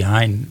kind of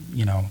behind.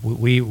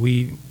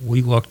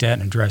 We looked at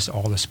and addressed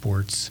all the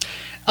sports.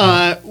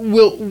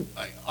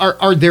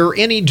 Are there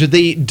any?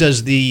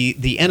 Does the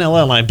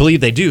NLL, and I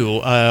believe they do,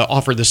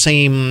 offer the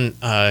same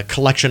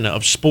collection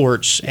of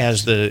sports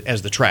as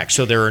the track?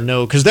 So there are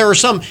no, because there are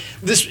some.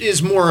 This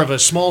is more of a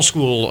small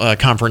school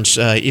conference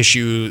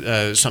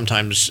issue.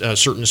 Sometimes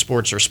certain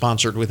sports are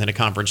sponsored within a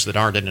conference that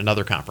aren't in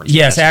another conference.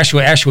 Yes,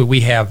 actually,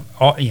 we have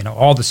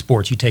all the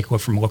sports. You take a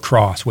look from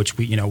lacrosse, which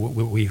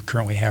we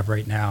currently have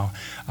right now,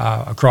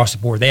 across the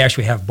board. They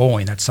actually have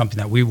bowling. That's something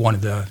that we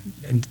wanted to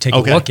take a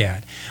look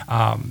at.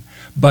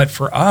 But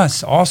for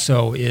us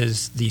also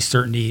is the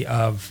certainty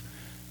of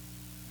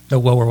the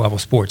lower level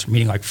sports,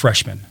 meaning like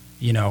freshmen.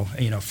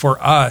 For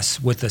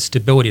us, with the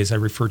stability, as I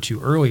referred to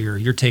earlier,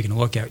 you're taking a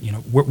look at,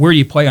 where do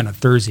you play on a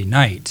Thursday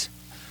night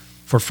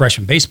for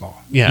freshman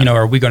baseball? Yeah.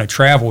 Are we going to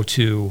travel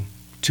to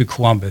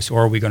Columbus,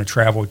 or are we going to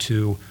travel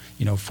to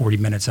 40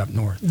 minutes up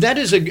north? That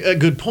is a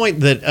good point,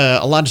 that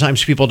a lot of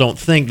times people don't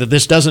think that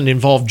this doesn't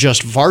involve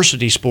just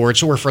varsity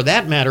sports, or for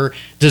that matter,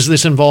 does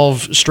this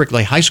involve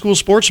strictly high school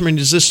sports? I mean,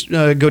 does this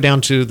go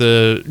down to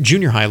the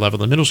junior high level,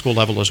 the middle school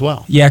level as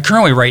well? Yeah,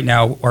 currently right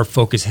now our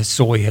focus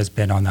solely has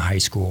been on the high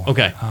school.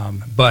 Okay.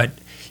 But,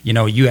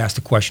 you asked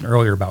the question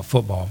earlier about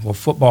football. Well,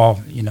 football,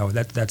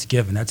 that's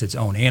given. That's its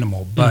own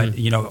animal. But,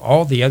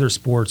 all the other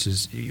sports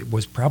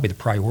was probably the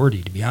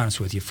priority, to be honest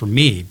with you, for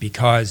me,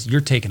 because you're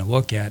taking a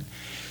look at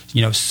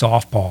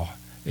softball,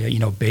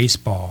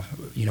 baseball,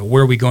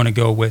 where are we going to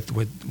go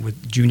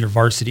with junior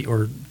varsity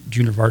or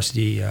junior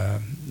varsity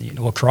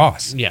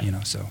lacrosse?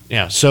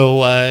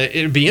 So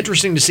it'd be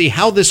interesting to see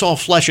how this all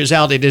fleshes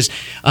out. It is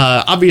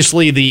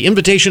obviously the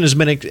invitation has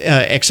been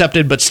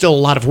accepted, but still a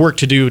lot of work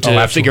to do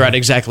to figure out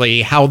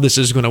exactly how this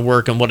is going to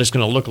work and what it's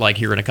going to look like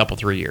here in a couple,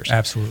 3 years.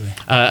 Absolutely.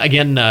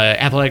 Again,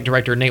 Athletic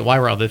Director Nate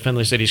Wira of the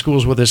Findlay City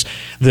Schools with us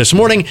this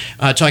morning,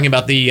 talking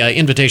about the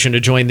invitation to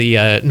join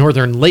the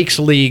Northern Lakes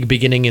League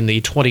beginning in the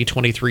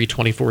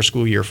 2023-24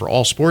 school year for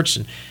all sports.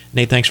 And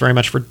Nate, thanks very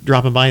much for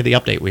dropping by the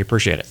update. We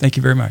appreciate it. Thank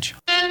you very much.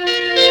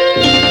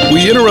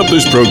 We interrupt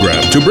this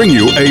program to bring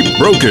you a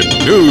broken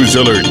news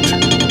alert.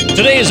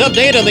 Today's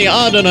update on the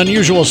odd and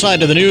unusual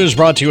side of the news,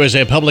 brought to you as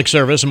a public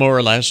service, more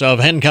or less, of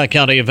Hancock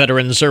County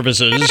Veterans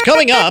Services.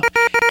 Coming up,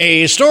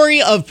 a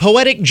story of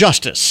poetic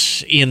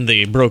justice in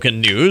the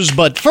broken news.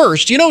 But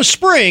first,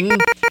 spring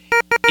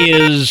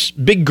is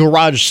big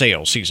garage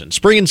sale season.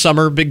 Spring and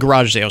summer, big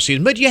garage sale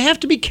season. But you have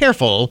to be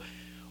careful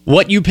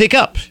what you pick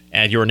up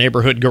at your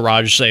neighborhood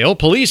garage sale.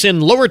 Police in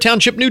Lower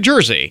Township, New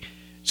Jersey,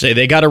 say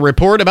they got a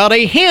report about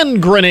a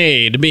hand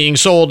grenade being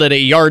sold at a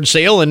yard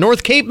sale in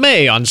North Cape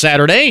May on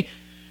Saturday.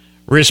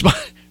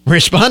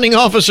 Responding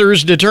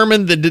officers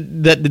determined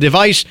that the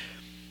device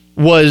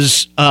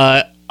was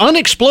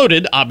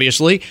unexploded,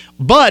 obviously,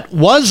 but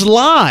was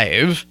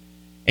live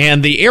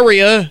And the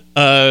area,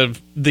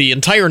 the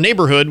entire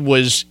neighborhood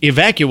was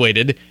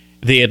evacuated.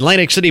 The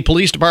Atlantic City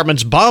Police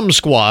Department's bomb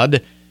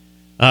squad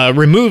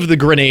removed the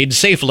grenade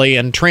safely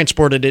and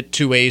transported it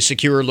to a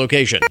secure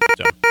location.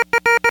 So,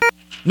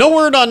 no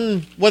word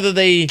on whether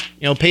they,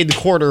 paid the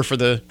quarter for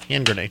the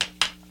hand grenade.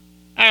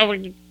 Oh,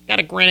 we got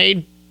a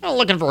grenade. I'm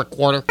looking for a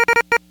quarter.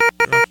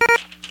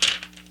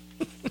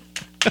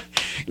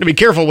 Be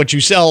careful what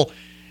you sell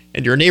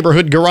at your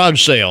neighborhood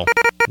garage sale.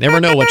 Never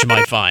know what you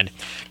might find.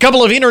 A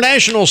couple of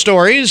international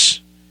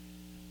stories.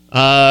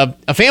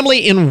 A family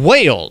in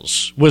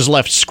Wales was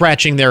left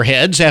scratching their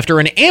heads after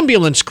an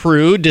ambulance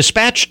crew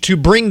dispatched to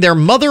bring their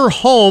mother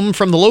home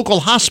from the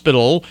local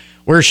hospital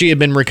where she had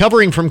been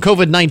recovering from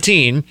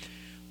COVID-19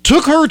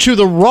 took her to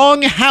the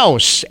wrong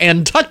house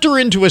and tucked her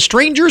into a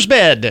stranger's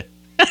bed.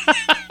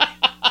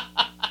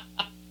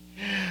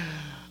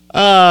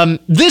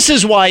 This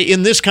is why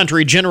in this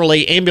country,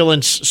 generally,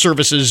 ambulance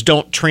services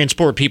don't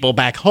transport people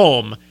back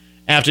home.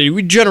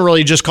 We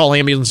generally just call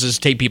ambulances,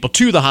 take people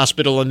to the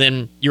hospital, and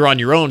then you're on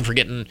your own for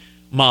getting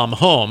mom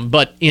home.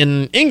 But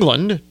in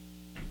England,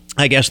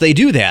 I guess they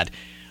do that.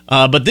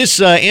 But this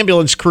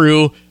ambulance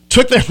crew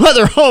took their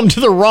mother home to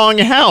the wrong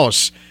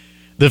house.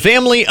 The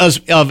family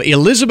of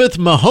Elizabeth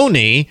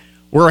Mahoney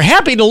were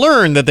happy to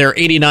learn that their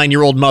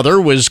 89-year-old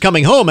mother was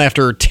coming home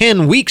after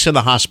 10 weeks in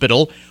the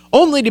hospital,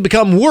 only to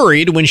become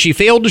worried when she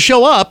failed to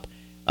show up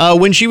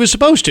when she was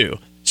supposed to.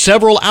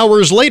 Several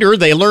hours later,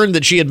 they learned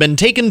that she had been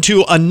taken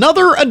to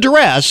another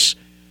address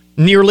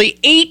nearly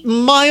 8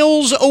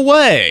 miles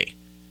away.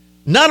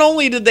 Not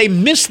only did they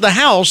miss the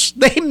house,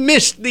 they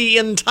missed the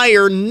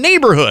entire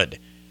neighborhood.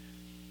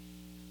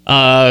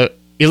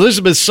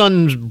 Elizabeth's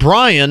son,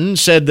 Brian,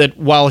 said that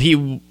while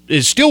he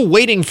is still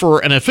waiting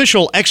for an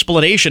official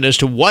explanation as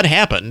to what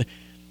happened,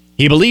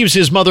 he believes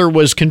his mother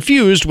was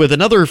confused with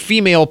another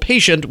female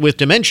patient with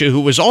dementia who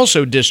was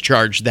also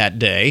discharged that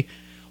day.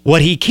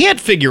 What he can't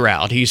figure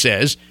out, he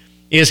says,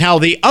 is how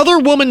the other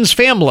woman's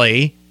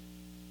family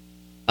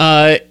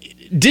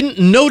didn't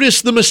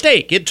notice the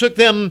mistake. It took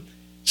them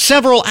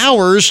several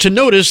hours to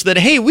notice that,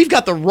 hey, we've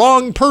got the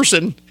wrong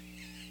person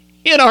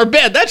in our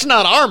bed. That's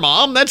not our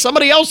mom. That's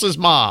somebody else's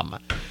mom.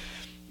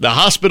 The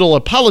hospital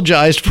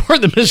apologized for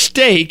the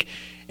mistake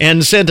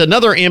and sent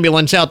another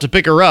ambulance out to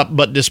pick her up,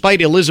 but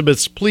despite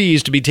Elizabeth's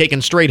pleas to be taken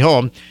straight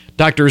home,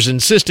 doctors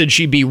insisted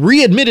she be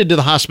readmitted to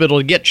the hospital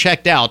to get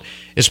checked out,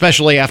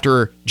 especially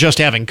after just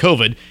having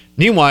COVID.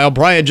 Meanwhile,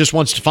 Brian just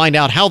wants to find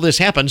out how this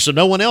happened so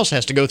no one else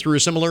has to go through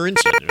a similar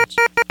incident.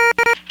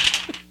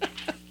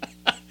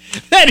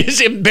 That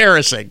is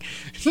embarrassing.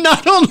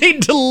 Not only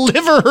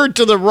deliver her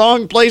to the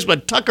wrong place,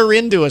 but tuck her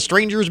into a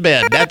stranger's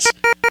bed.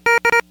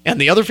 And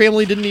the other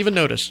family didn't even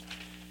notice.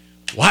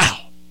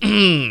 Wow.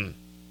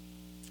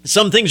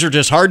 Some things are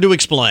just hard to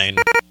explain.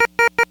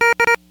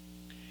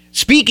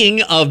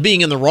 Speaking of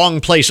being in the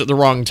wrong place at the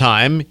wrong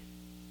time,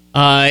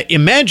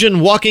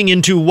 imagine walking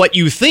into what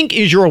you think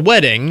is your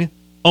wedding,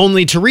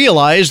 only to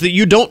realize that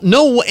you don't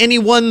know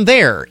anyone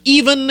there,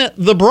 even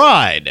the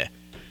bride.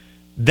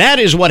 That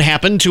is what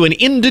happened to an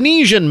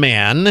Indonesian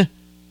man,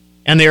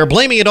 and they are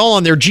blaming it all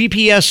on their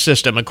GPS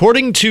system.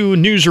 According to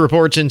news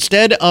reports,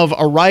 instead of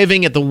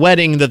arriving at the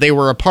wedding that they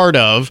were a part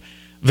of,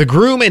 the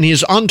groom and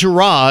his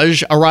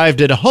entourage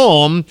arrived at a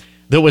home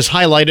that was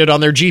highlighted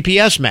on their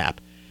GPS map.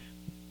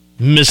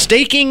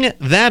 Mistaking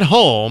that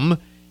home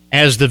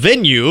as the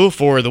venue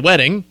for the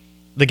wedding,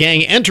 the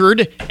gang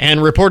entered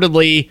and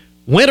reportedly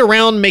went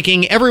around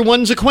making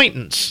everyone's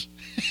acquaintance.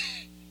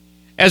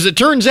 As it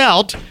turns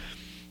out,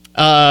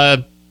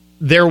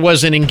 there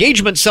was an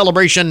engagement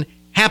celebration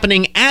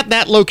happening at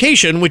that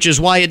location, which is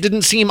why it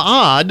didn't seem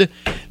odd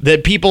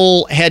that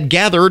people had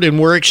gathered and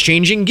were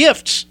exchanging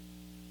gifts.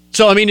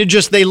 So, I mean,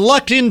 they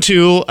lucked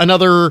into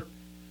another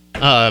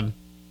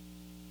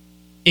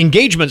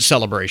engagement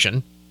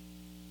celebration,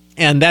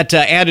 and that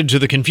added to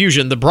the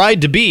confusion. The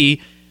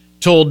bride-to-be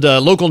told a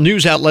local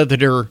news outlet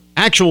that her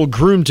actual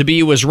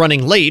groom-to-be was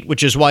running late,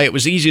 which is why it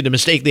was easy to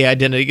mistake the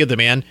identity of the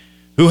man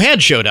who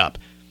had showed up.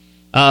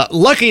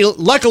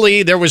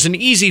 Luckily, there was an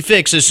easy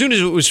fix. As soon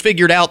as it was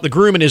figured out, the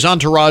groom and his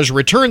entourage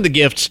returned the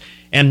gifts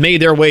and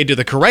made their way to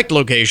the correct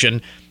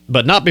location,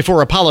 but not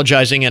before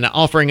apologizing and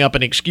offering up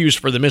an excuse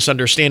for the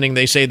misunderstanding.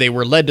 They say they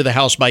were led to the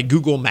house by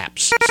Google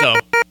Maps. So,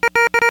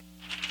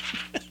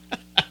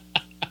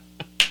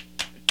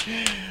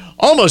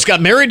 almost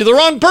got married to the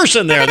wrong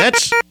person there.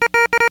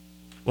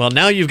 Well,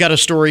 now you've got a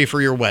story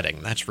for your wedding,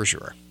 that's for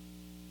sure.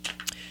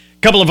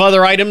 Couple of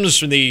other items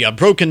from the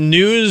broken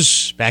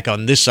news back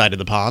on this side of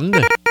the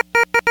pond.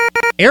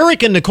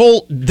 Eric and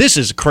Nicole, this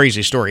is a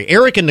crazy story.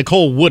 Eric and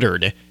Nicole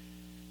Woodard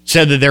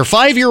said that their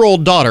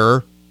 5-year-old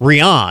daughter,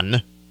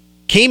 Rian,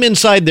 came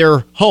inside their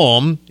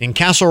home in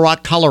Castle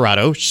Rock,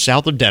 Colorado,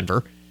 south of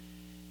Denver,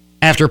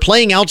 after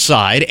playing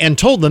outside and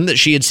told them that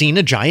she had seen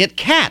a giant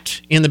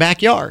cat in the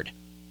backyard.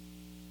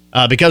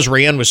 Because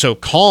Rian was so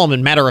calm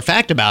and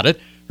matter-of-fact about it,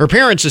 her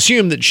parents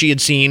assumed that she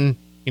had seen,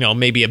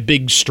 maybe a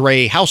big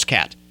stray house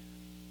cat.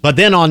 But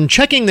then on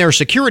checking their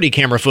security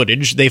camera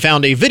footage, they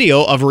found a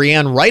video of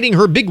Rian riding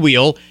her big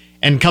wheel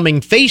and coming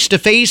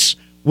face-to-face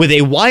with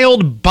a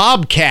wild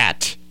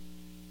bobcat.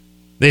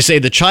 They say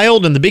the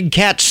child and the big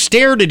cat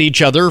stared at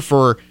each other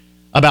for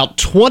about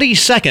 20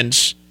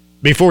 seconds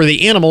before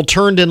the animal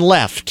turned and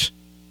left.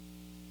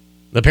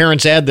 The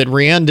parents add that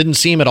Rianne didn't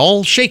seem at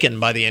all shaken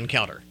by the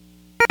encounter.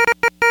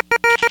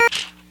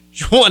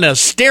 She won a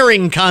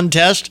staring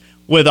contest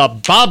with a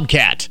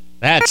bobcat.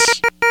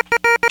 That's...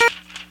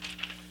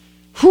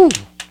 Whew.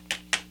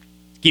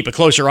 Keep a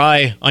closer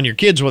eye on your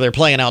kids while they're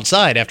playing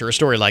outside after a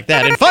story like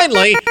that. And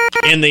finally,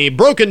 in the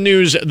broken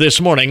news this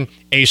morning,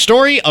 a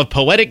story of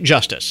poetic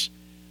justice.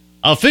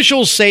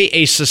 Officials say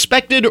a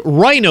suspected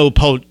rhino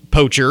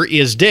poacher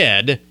is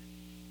dead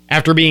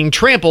after being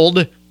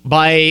trampled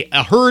by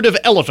a herd of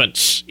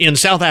elephants in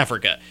South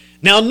Africa.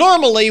 Now,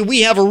 normally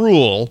we have a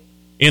rule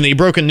in the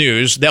broken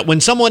news that when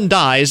someone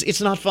dies,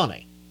 it's not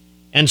funny.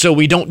 And so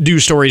we don't do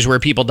stories where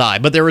people die.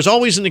 But there is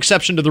always an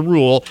exception to the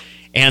rule,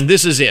 and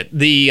this is it.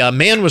 The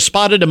man was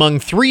spotted among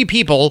 3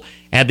 people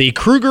at the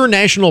Kruger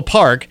National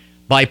Park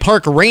by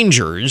park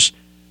rangers.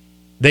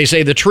 They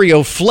say the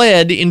trio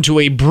fled into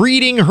a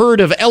breeding herd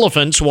of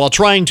elephants while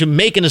trying to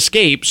make an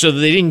escape so that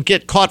they didn't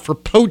get caught for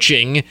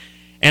poaching,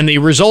 and the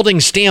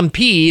resulting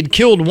stampede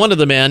killed one of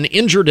the men,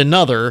 injured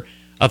another.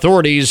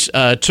 Authorities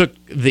took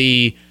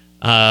the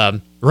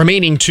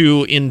remaining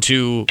 2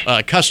 into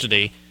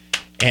custody,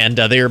 and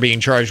they are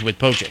being charged with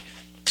poaching.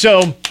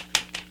 So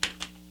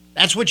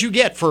that's what you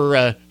get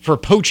for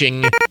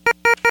poaching.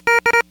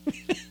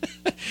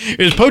 It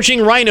was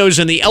poaching rhinos,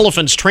 and the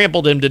elephants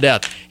trampled him to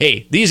death.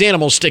 Hey, these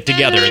animals stick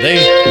together. They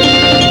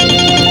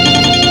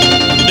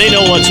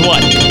know what's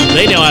what.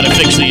 They know how to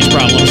fix these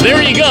problems.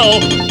 There you go.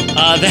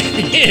 That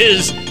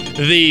is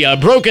the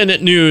broken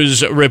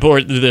news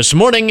report this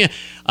morning.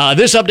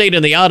 This update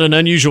in the odd and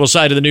unusual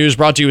side of the news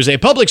brought to you as a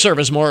public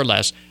service, more or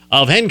less,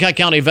 of Hancock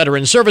County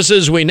Veteran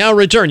Services. We now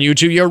return you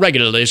to your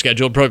regularly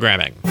scheduled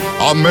programming.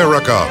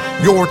 America,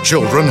 your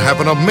children have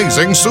an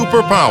amazing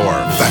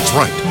superpower. That's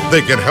right.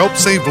 They can help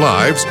save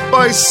lives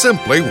by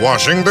simply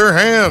washing their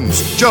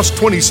hands. Just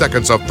 20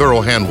 seconds of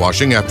thorough hand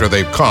washing after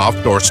they've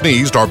coughed or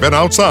sneezed or been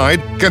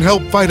outside can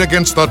help fight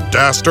against the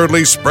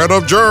dastardly spread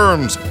of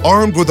germs.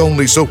 Armed with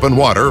only soap and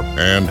water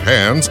and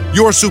hands,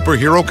 your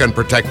superhero can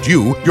protect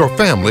you, your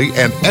family,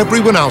 and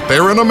everyone out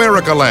there in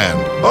America land.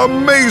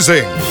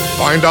 Amazing!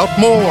 Find out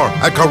more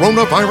at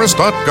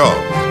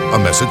coronavirus.gov. A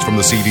message from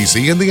the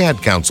CDC and the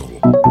Ad Council.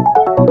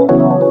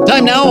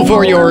 Time now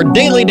for your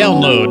daily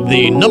download.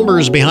 The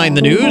numbers behind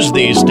the news,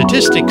 the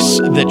statistics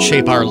that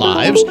shape our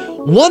lives.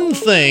 One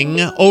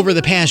thing over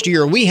the past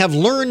year, we have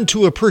learned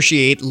to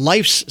appreciate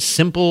life's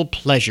simple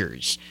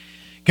pleasures.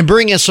 Can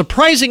bring a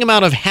surprising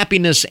amount of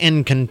happiness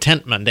and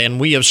contentment, and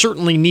we have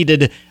certainly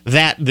needed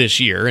that this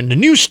year. And a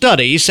new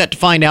study set to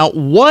find out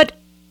what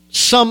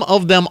some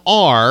of them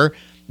are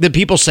that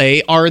people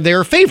say are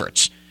their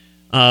favorites,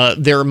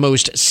 their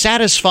most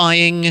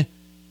satisfying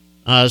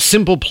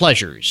simple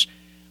pleasures.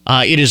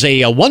 It is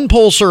a one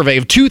poll survey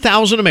of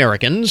 2,000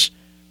 Americans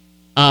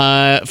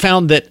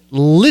found that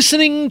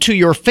listening to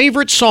your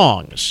favorite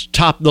songs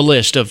topped the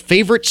list of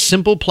favorite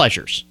simple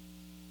pleasures.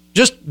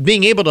 Just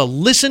being able to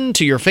listen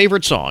to your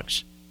favorite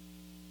songs.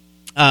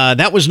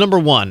 That was number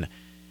 1,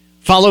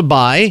 followed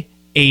by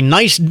a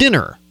nice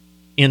dinner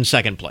in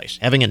second place.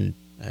 Having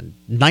a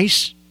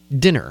nice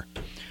dinner.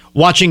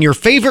 Watching your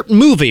favorite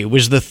movie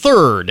was the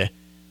third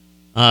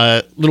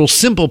little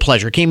simple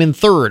pleasure, came in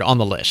third on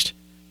the list.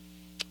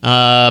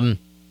 And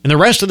the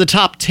rest of the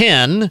top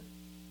 10,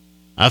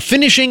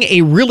 finishing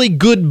a really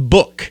good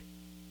book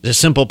is a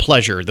simple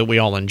pleasure that we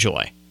all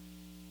enjoy.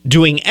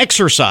 Doing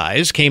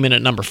exercise came in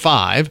at number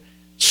 5.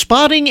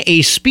 Spotting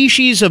a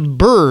species of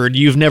bird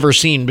you've never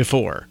seen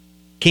before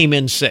came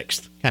in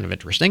 6th. Kind of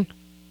interesting.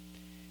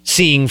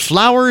 Seeing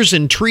flowers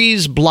and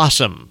trees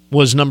blossom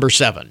was number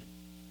 7.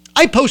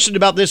 I posted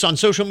about this on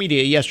social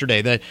media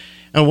yesterday, that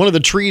one of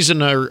the trees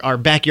in our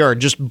backyard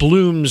just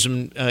blooms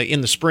in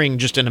the spring,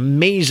 just an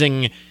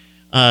amazing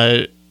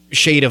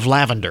shade of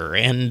lavender.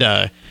 And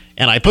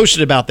I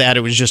posted about that.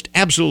 It was just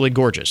absolutely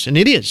gorgeous. And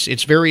it is.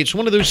 It's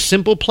one of those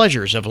simple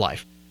pleasures of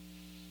life.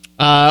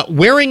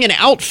 Wearing an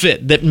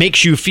outfit that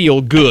makes you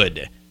feel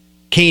good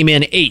came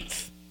in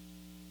 8th.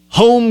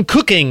 Home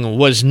cooking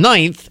was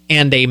 9th,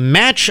 and a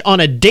match on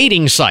a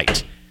dating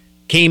site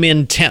came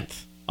in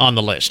 10th on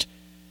the list.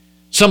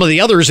 Some of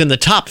the others in the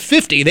top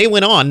 50, they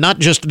went on, not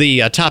just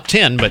the top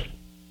 10, but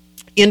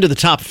into the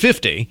top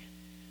 50.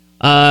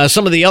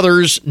 Some of the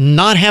others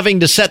not having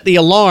to set the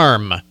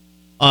alarm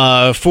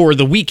for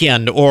the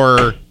weekend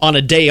or on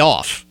a day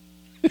off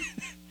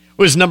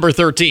was number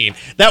 13.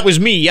 That was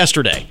me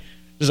yesterday,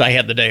 because I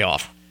had the day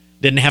off.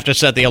 Didn't have to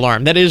set the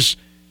alarm. That is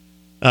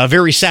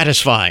very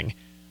satisfying.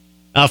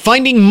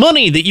 Finding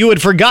money that you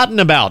had forgotten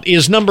about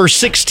is number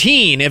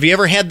 16. Have you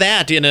ever had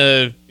that in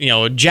a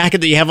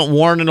jacket that you haven't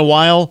worn in a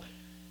while?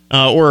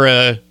 Or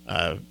a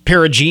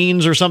pair of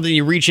jeans or something,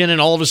 you reach in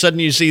and all of a sudden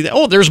you see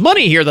that, there's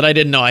money here that I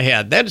didn't know I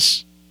had.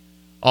 That's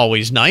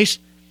always nice.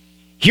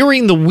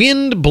 Hearing the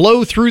wind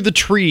blow through the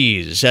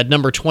trees at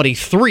number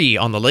 23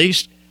 on the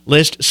list.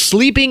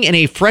 Sleeping in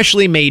a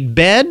freshly made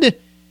bed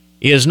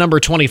is number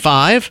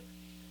 25.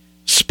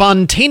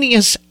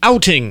 Spontaneous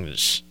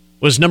outings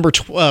was number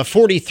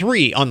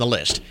 43 on the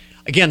list.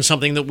 Again,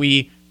 something that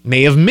we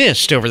may have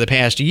missed over the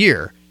past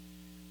year,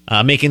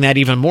 making that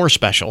even more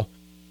special.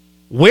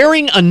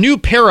 Wearing a new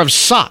pair of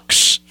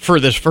socks for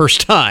the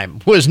first time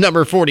was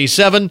number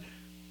 47.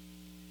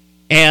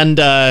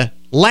 And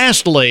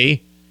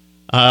lastly,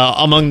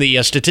 among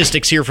the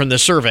statistics here from the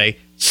survey,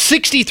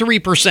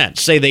 63%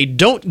 say they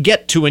don't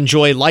get to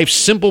enjoy life's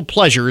simple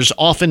pleasures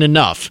often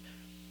enough,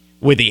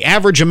 with the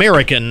average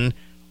American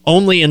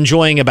only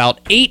enjoying about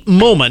 8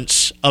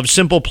 moments of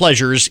simple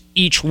pleasures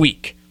each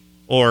week,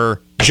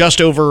 or just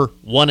over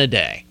 1 a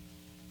day.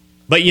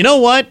 But you know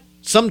what?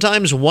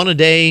 Sometimes 1 a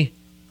day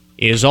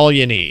is all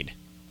you need.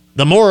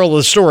 The moral of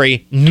the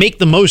story, make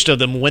the most of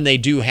them when they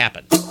do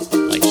happen.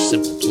 Life's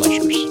simple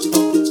pleasures.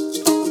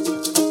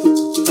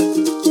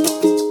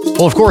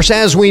 Well, of course,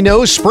 as we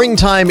know,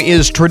 springtime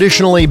is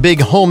traditionally big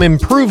home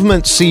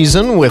improvement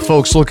season with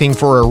folks looking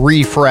for a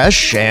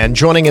refresh. And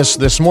joining us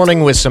this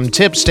morning with some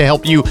tips to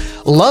help you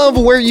love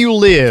where you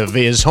live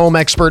is home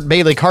expert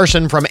Bailey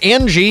Carson from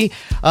Angie.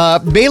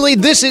 Bailey,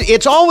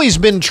 it's always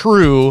been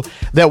true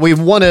that we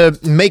want to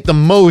make the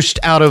most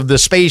out of the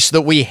space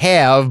that we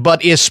have,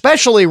 but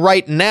especially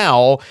right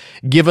now,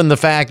 given the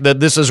fact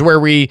that this is where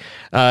we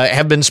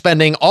have been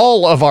spending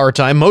all of our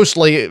time, most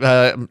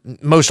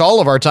all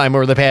of our time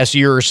over the past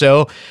year or so,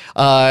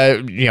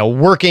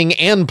 working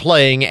and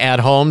playing at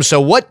home.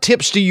 So what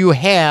tips do you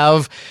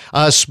have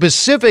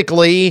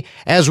specifically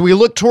as we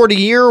look toward a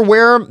year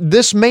where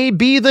this may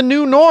be the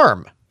new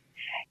norm?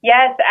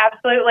 Yes,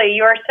 absolutely.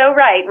 You are so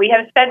right. We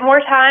have spent more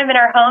time in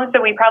our homes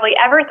than we probably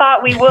ever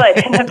thought we would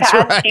in the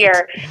past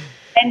year.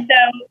 And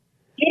so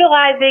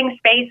utilizing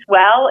space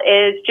well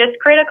is just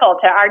critical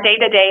to our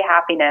day-to-day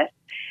happiness.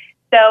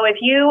 So if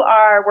you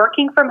are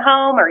working from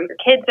home or your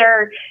kids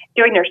are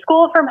doing their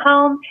school from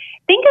home,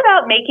 think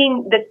about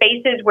making the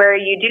spaces where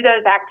you do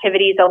those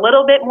activities a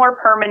little bit more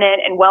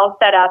permanent and well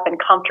set up and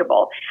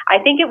comfortable. I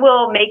think it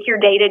will make your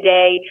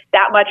day-to-day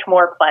that much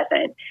more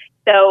pleasant.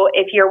 So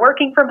if you're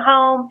working from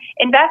home,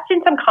 invest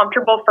in some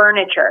comfortable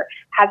furniture,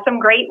 have some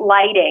great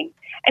lighting,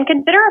 and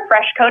consider a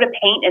fresh coat of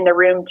paint in the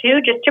room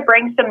too, just to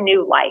bring some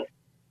new life.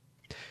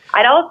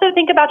 I'd also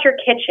think about your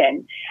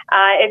kitchen.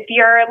 If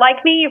you're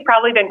like me, you've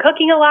probably been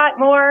cooking a lot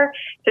more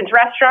since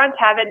restaurants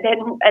haven't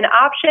been an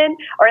option,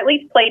 or at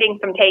least plating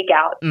some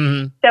takeout.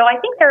 Mm-hmm. So I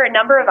think there are a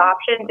number of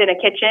options in a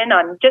kitchen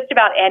on just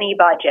about any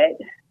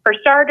budget. For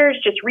starters,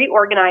 just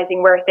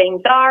reorganizing where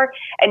things are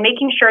and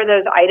making sure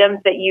those items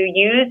that you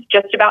use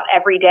just about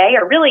every day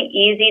are really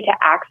easy to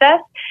access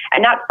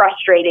and not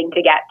frustrating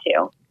to get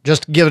to.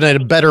 Just giving it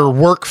a better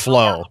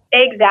workflow.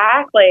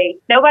 Exactly.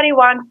 Nobody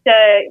wants to,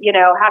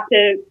 have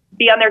to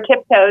be on their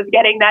tiptoes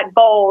getting that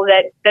bowl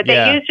that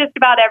they use just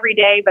about every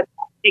day, but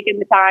taking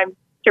the time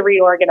to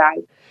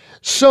reorganize.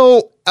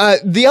 So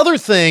the other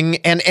thing,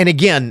 and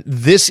again,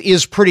 this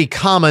is pretty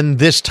common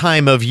this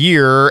time of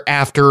year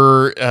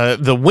after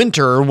the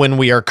winter when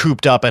we are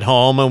cooped up at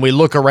home and we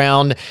look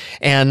around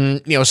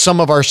and, some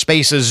of our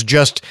spaces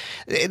just,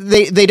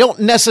 they don't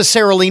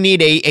necessarily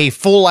need a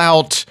full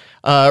out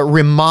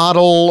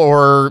remodel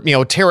or,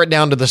 tear it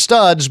down to the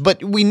studs,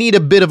 but we need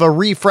a bit of a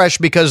refresh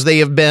because they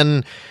have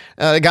been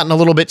gotten a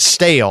little bit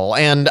stale.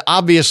 And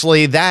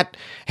obviously that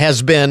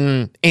has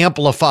been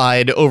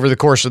amplified over the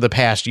course of the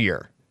past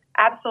year.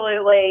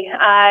 Absolutely.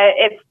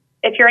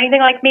 If you're anything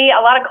like me,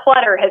 a lot of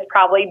clutter has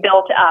probably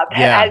built up.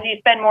 Yeah. As you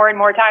spend more and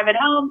more time at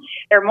home,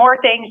 there are more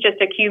things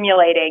just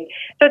accumulating.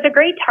 So it's a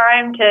great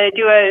time to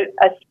do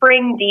a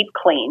spring deep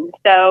clean.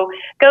 So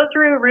go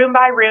through room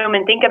by room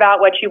and think about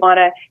what you want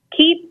to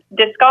keep,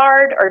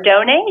 discard, or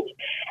donate.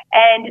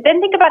 And then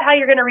think about how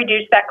you're going to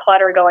reduce that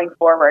clutter going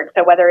forward.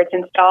 So whether it's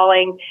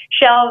installing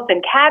shelves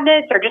and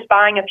cabinets or just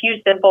buying a few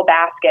simple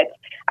baskets,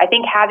 I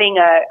think having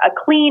a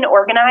clean,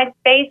 organized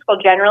space will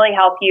generally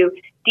help you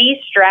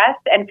de-stress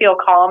and feel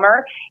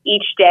calmer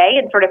each day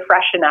and sort of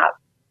freshen up.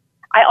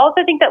 I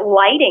also think that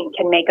lighting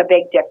can make a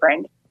big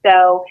difference.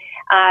 So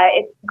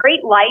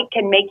great light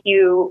can make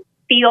you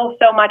feel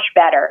so much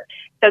better.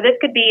 So this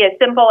could be as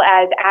simple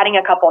as adding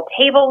a couple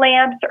table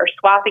lamps or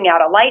swapping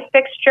out a light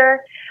fixture,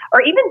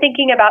 or even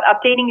thinking about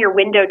updating your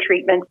window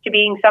treatments to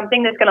being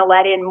something that's going to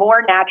let in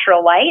more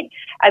natural light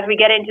as we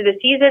get into the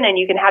season, and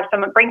you can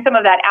bring some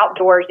of that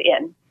outdoors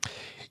in.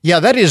 Yeah,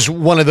 that is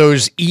one of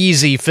those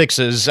easy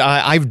fixes.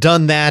 I've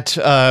done that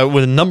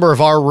with a number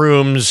of our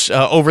rooms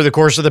over the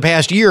course of the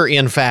past year,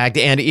 in fact,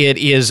 and it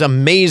is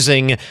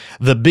amazing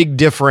the big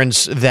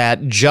difference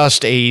that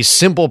just a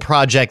simple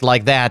project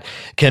like that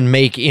can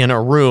make in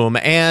a room.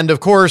 And of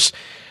course,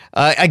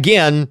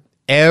 again,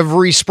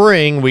 every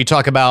spring, we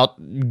talk about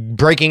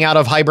breaking out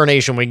of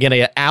hibernation. We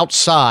get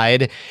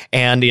outside,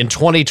 and in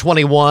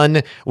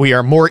 2021, we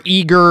are more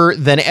eager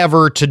than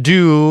ever to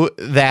do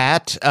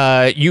that.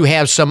 You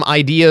have some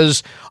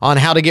ideas on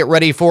how to get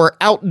ready for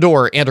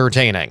outdoor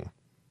entertaining.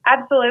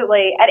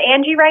 Absolutely. At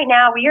Angie right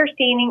now, we are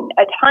seeing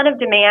a ton of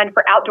demand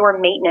for outdoor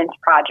maintenance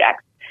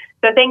projects.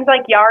 So things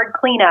like yard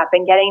cleanup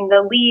and getting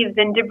the leaves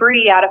and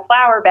debris out of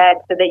flower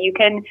beds so that you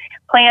can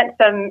plant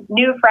some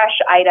new, fresh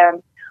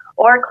items.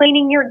 or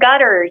cleaning your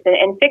gutters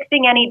and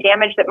fixing any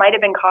damage that might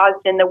have been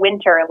caused in the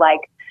winter, like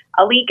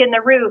a leak in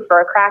the roof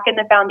or a crack in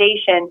the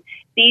foundation.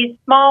 These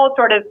small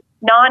sort of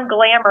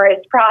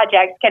non-glamorous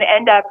projects can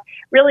end up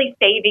really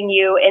saving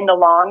you in the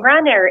long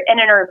run and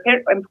are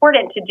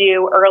important to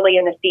do early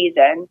in the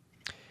season.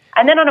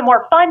 And then on a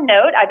more fun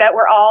note, I bet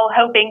we're all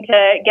hoping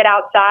to get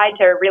outside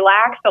to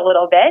relax a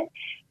little bit.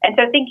 And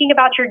so thinking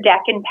about your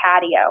deck and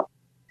patio.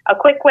 A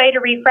quick way to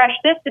refresh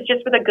this is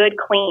just with a good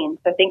clean.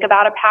 So think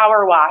about a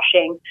power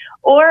washing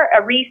or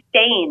a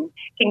restain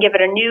can give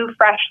it a new,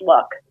 fresh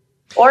look.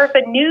 Or if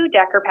a new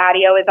deck or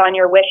patio is on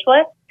your wish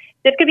list,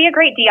 this could be a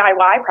great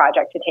DIY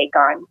project to take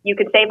on. You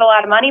could save a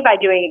lot of money by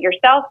doing it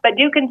yourself, but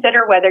do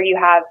consider whether you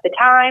have the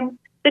time,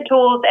 the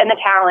tools, and the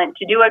talent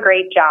to do a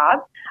great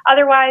job.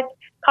 Otherwise,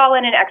 call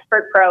in an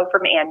expert pro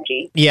from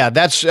Angie. Yeah,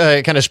 that's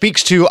kind of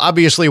speaks to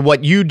obviously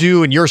what you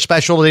do and your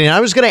specialty. And I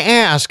was going to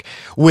ask,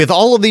 with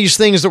all of these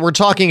things that we're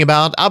talking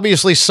about,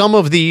 obviously some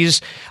of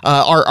these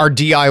are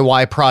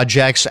DIY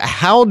projects.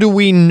 How do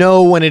we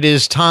know when it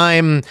is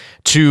time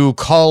to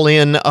call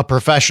in a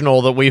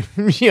professional that we've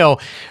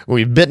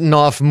bitten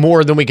off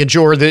more than we can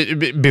chew, or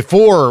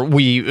before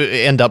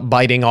we end up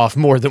biting off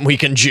more than we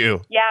can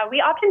chew? Yeah, we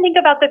often think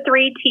about the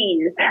 3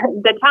 T's,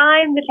 the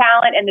time, the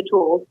talent, and the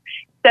tools.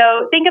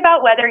 So think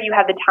about whether you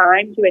have the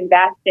time to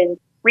invest in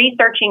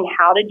researching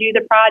how to do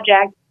the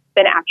project,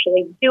 then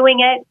actually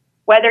doing it,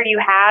 whether you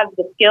have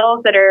the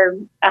skills that are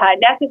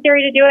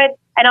necessary to do it,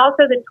 and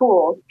also the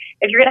tools.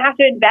 If you're going to have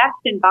to invest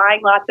in buying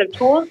lots of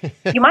tools,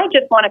 you might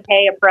just want to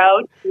pay a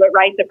pro to do it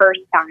right the first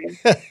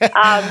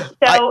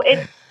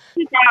time.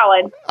 It's a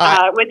balance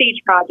with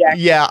each project.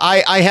 Yeah,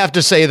 I have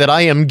to say that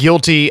I am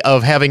guilty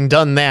of having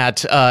done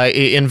that,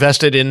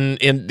 invested in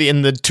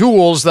the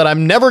tools that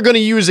I'm never going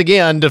to use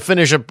again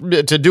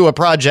to do a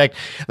project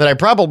that I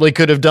probably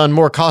could have done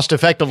more cost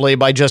effectively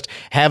by just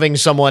having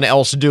someone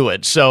else do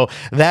it. So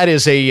that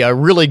is a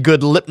really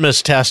good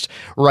litmus test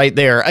right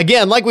there.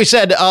 Again, like we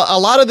said, a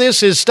lot of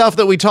this is stuff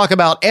that we talk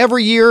about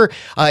every year,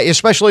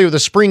 especially with the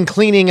spring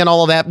cleaning and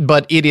all of that,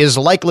 but it is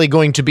likely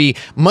going to be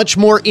much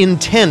more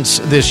intense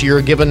this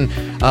year given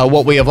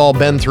what we have all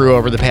been through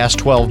over the past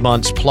 12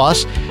 months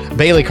plus.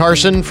 Bailey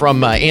Carson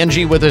from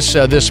Angie with us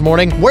this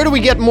morning. Where do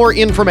we get more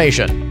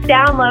information?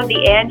 Download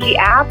the Angie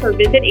app or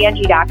visit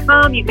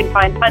Angie.com. You can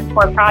find tons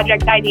more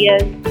project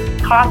ideas,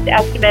 cost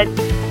estimates,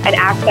 and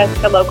access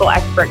to local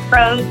expert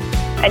pros.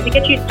 And to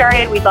get you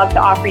started, we'd love to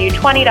offer you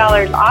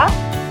 $20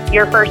 off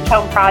your first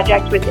home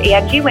project with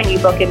Angie when you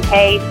book and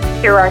pay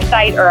through our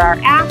site or our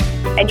app.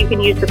 And you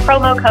can use the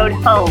promo code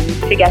HOME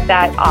to get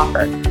that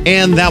offer.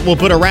 And that will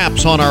put a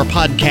wraps on our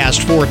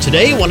podcast for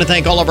today. I want to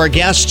thank all of our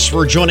guests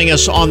for joining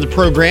us on the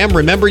program.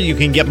 Remember, you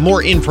can get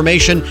more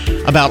information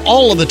about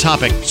all of the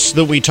topics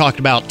that we talked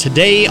about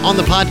today on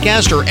the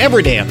podcast or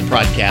every day on the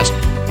podcast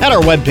at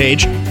our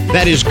webpage.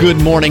 That is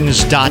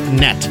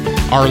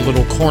goodmornings.net, our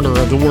little corner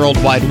of the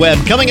World Wide Web.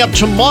 Coming up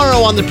tomorrow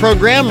on the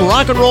program,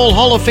 Rock and Roll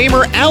Hall of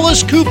Famer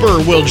Alice Cooper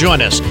will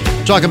join us.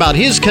 Talk about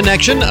his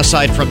connection,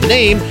 aside from the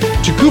name,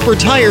 to Cooper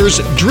Tire's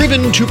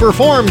Driven to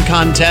Perform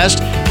contest.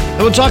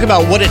 And we'll talk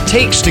about what it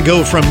takes to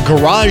go from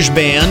garage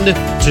band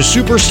to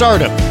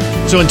superstardom.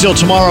 So until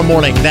tomorrow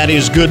morning, that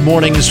is Good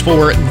Mornings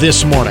for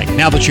this morning.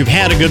 Now that you've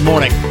had a good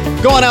morning,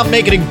 go on out and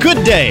make it a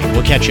good day.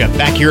 We'll catch you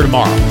back here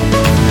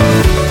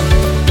tomorrow.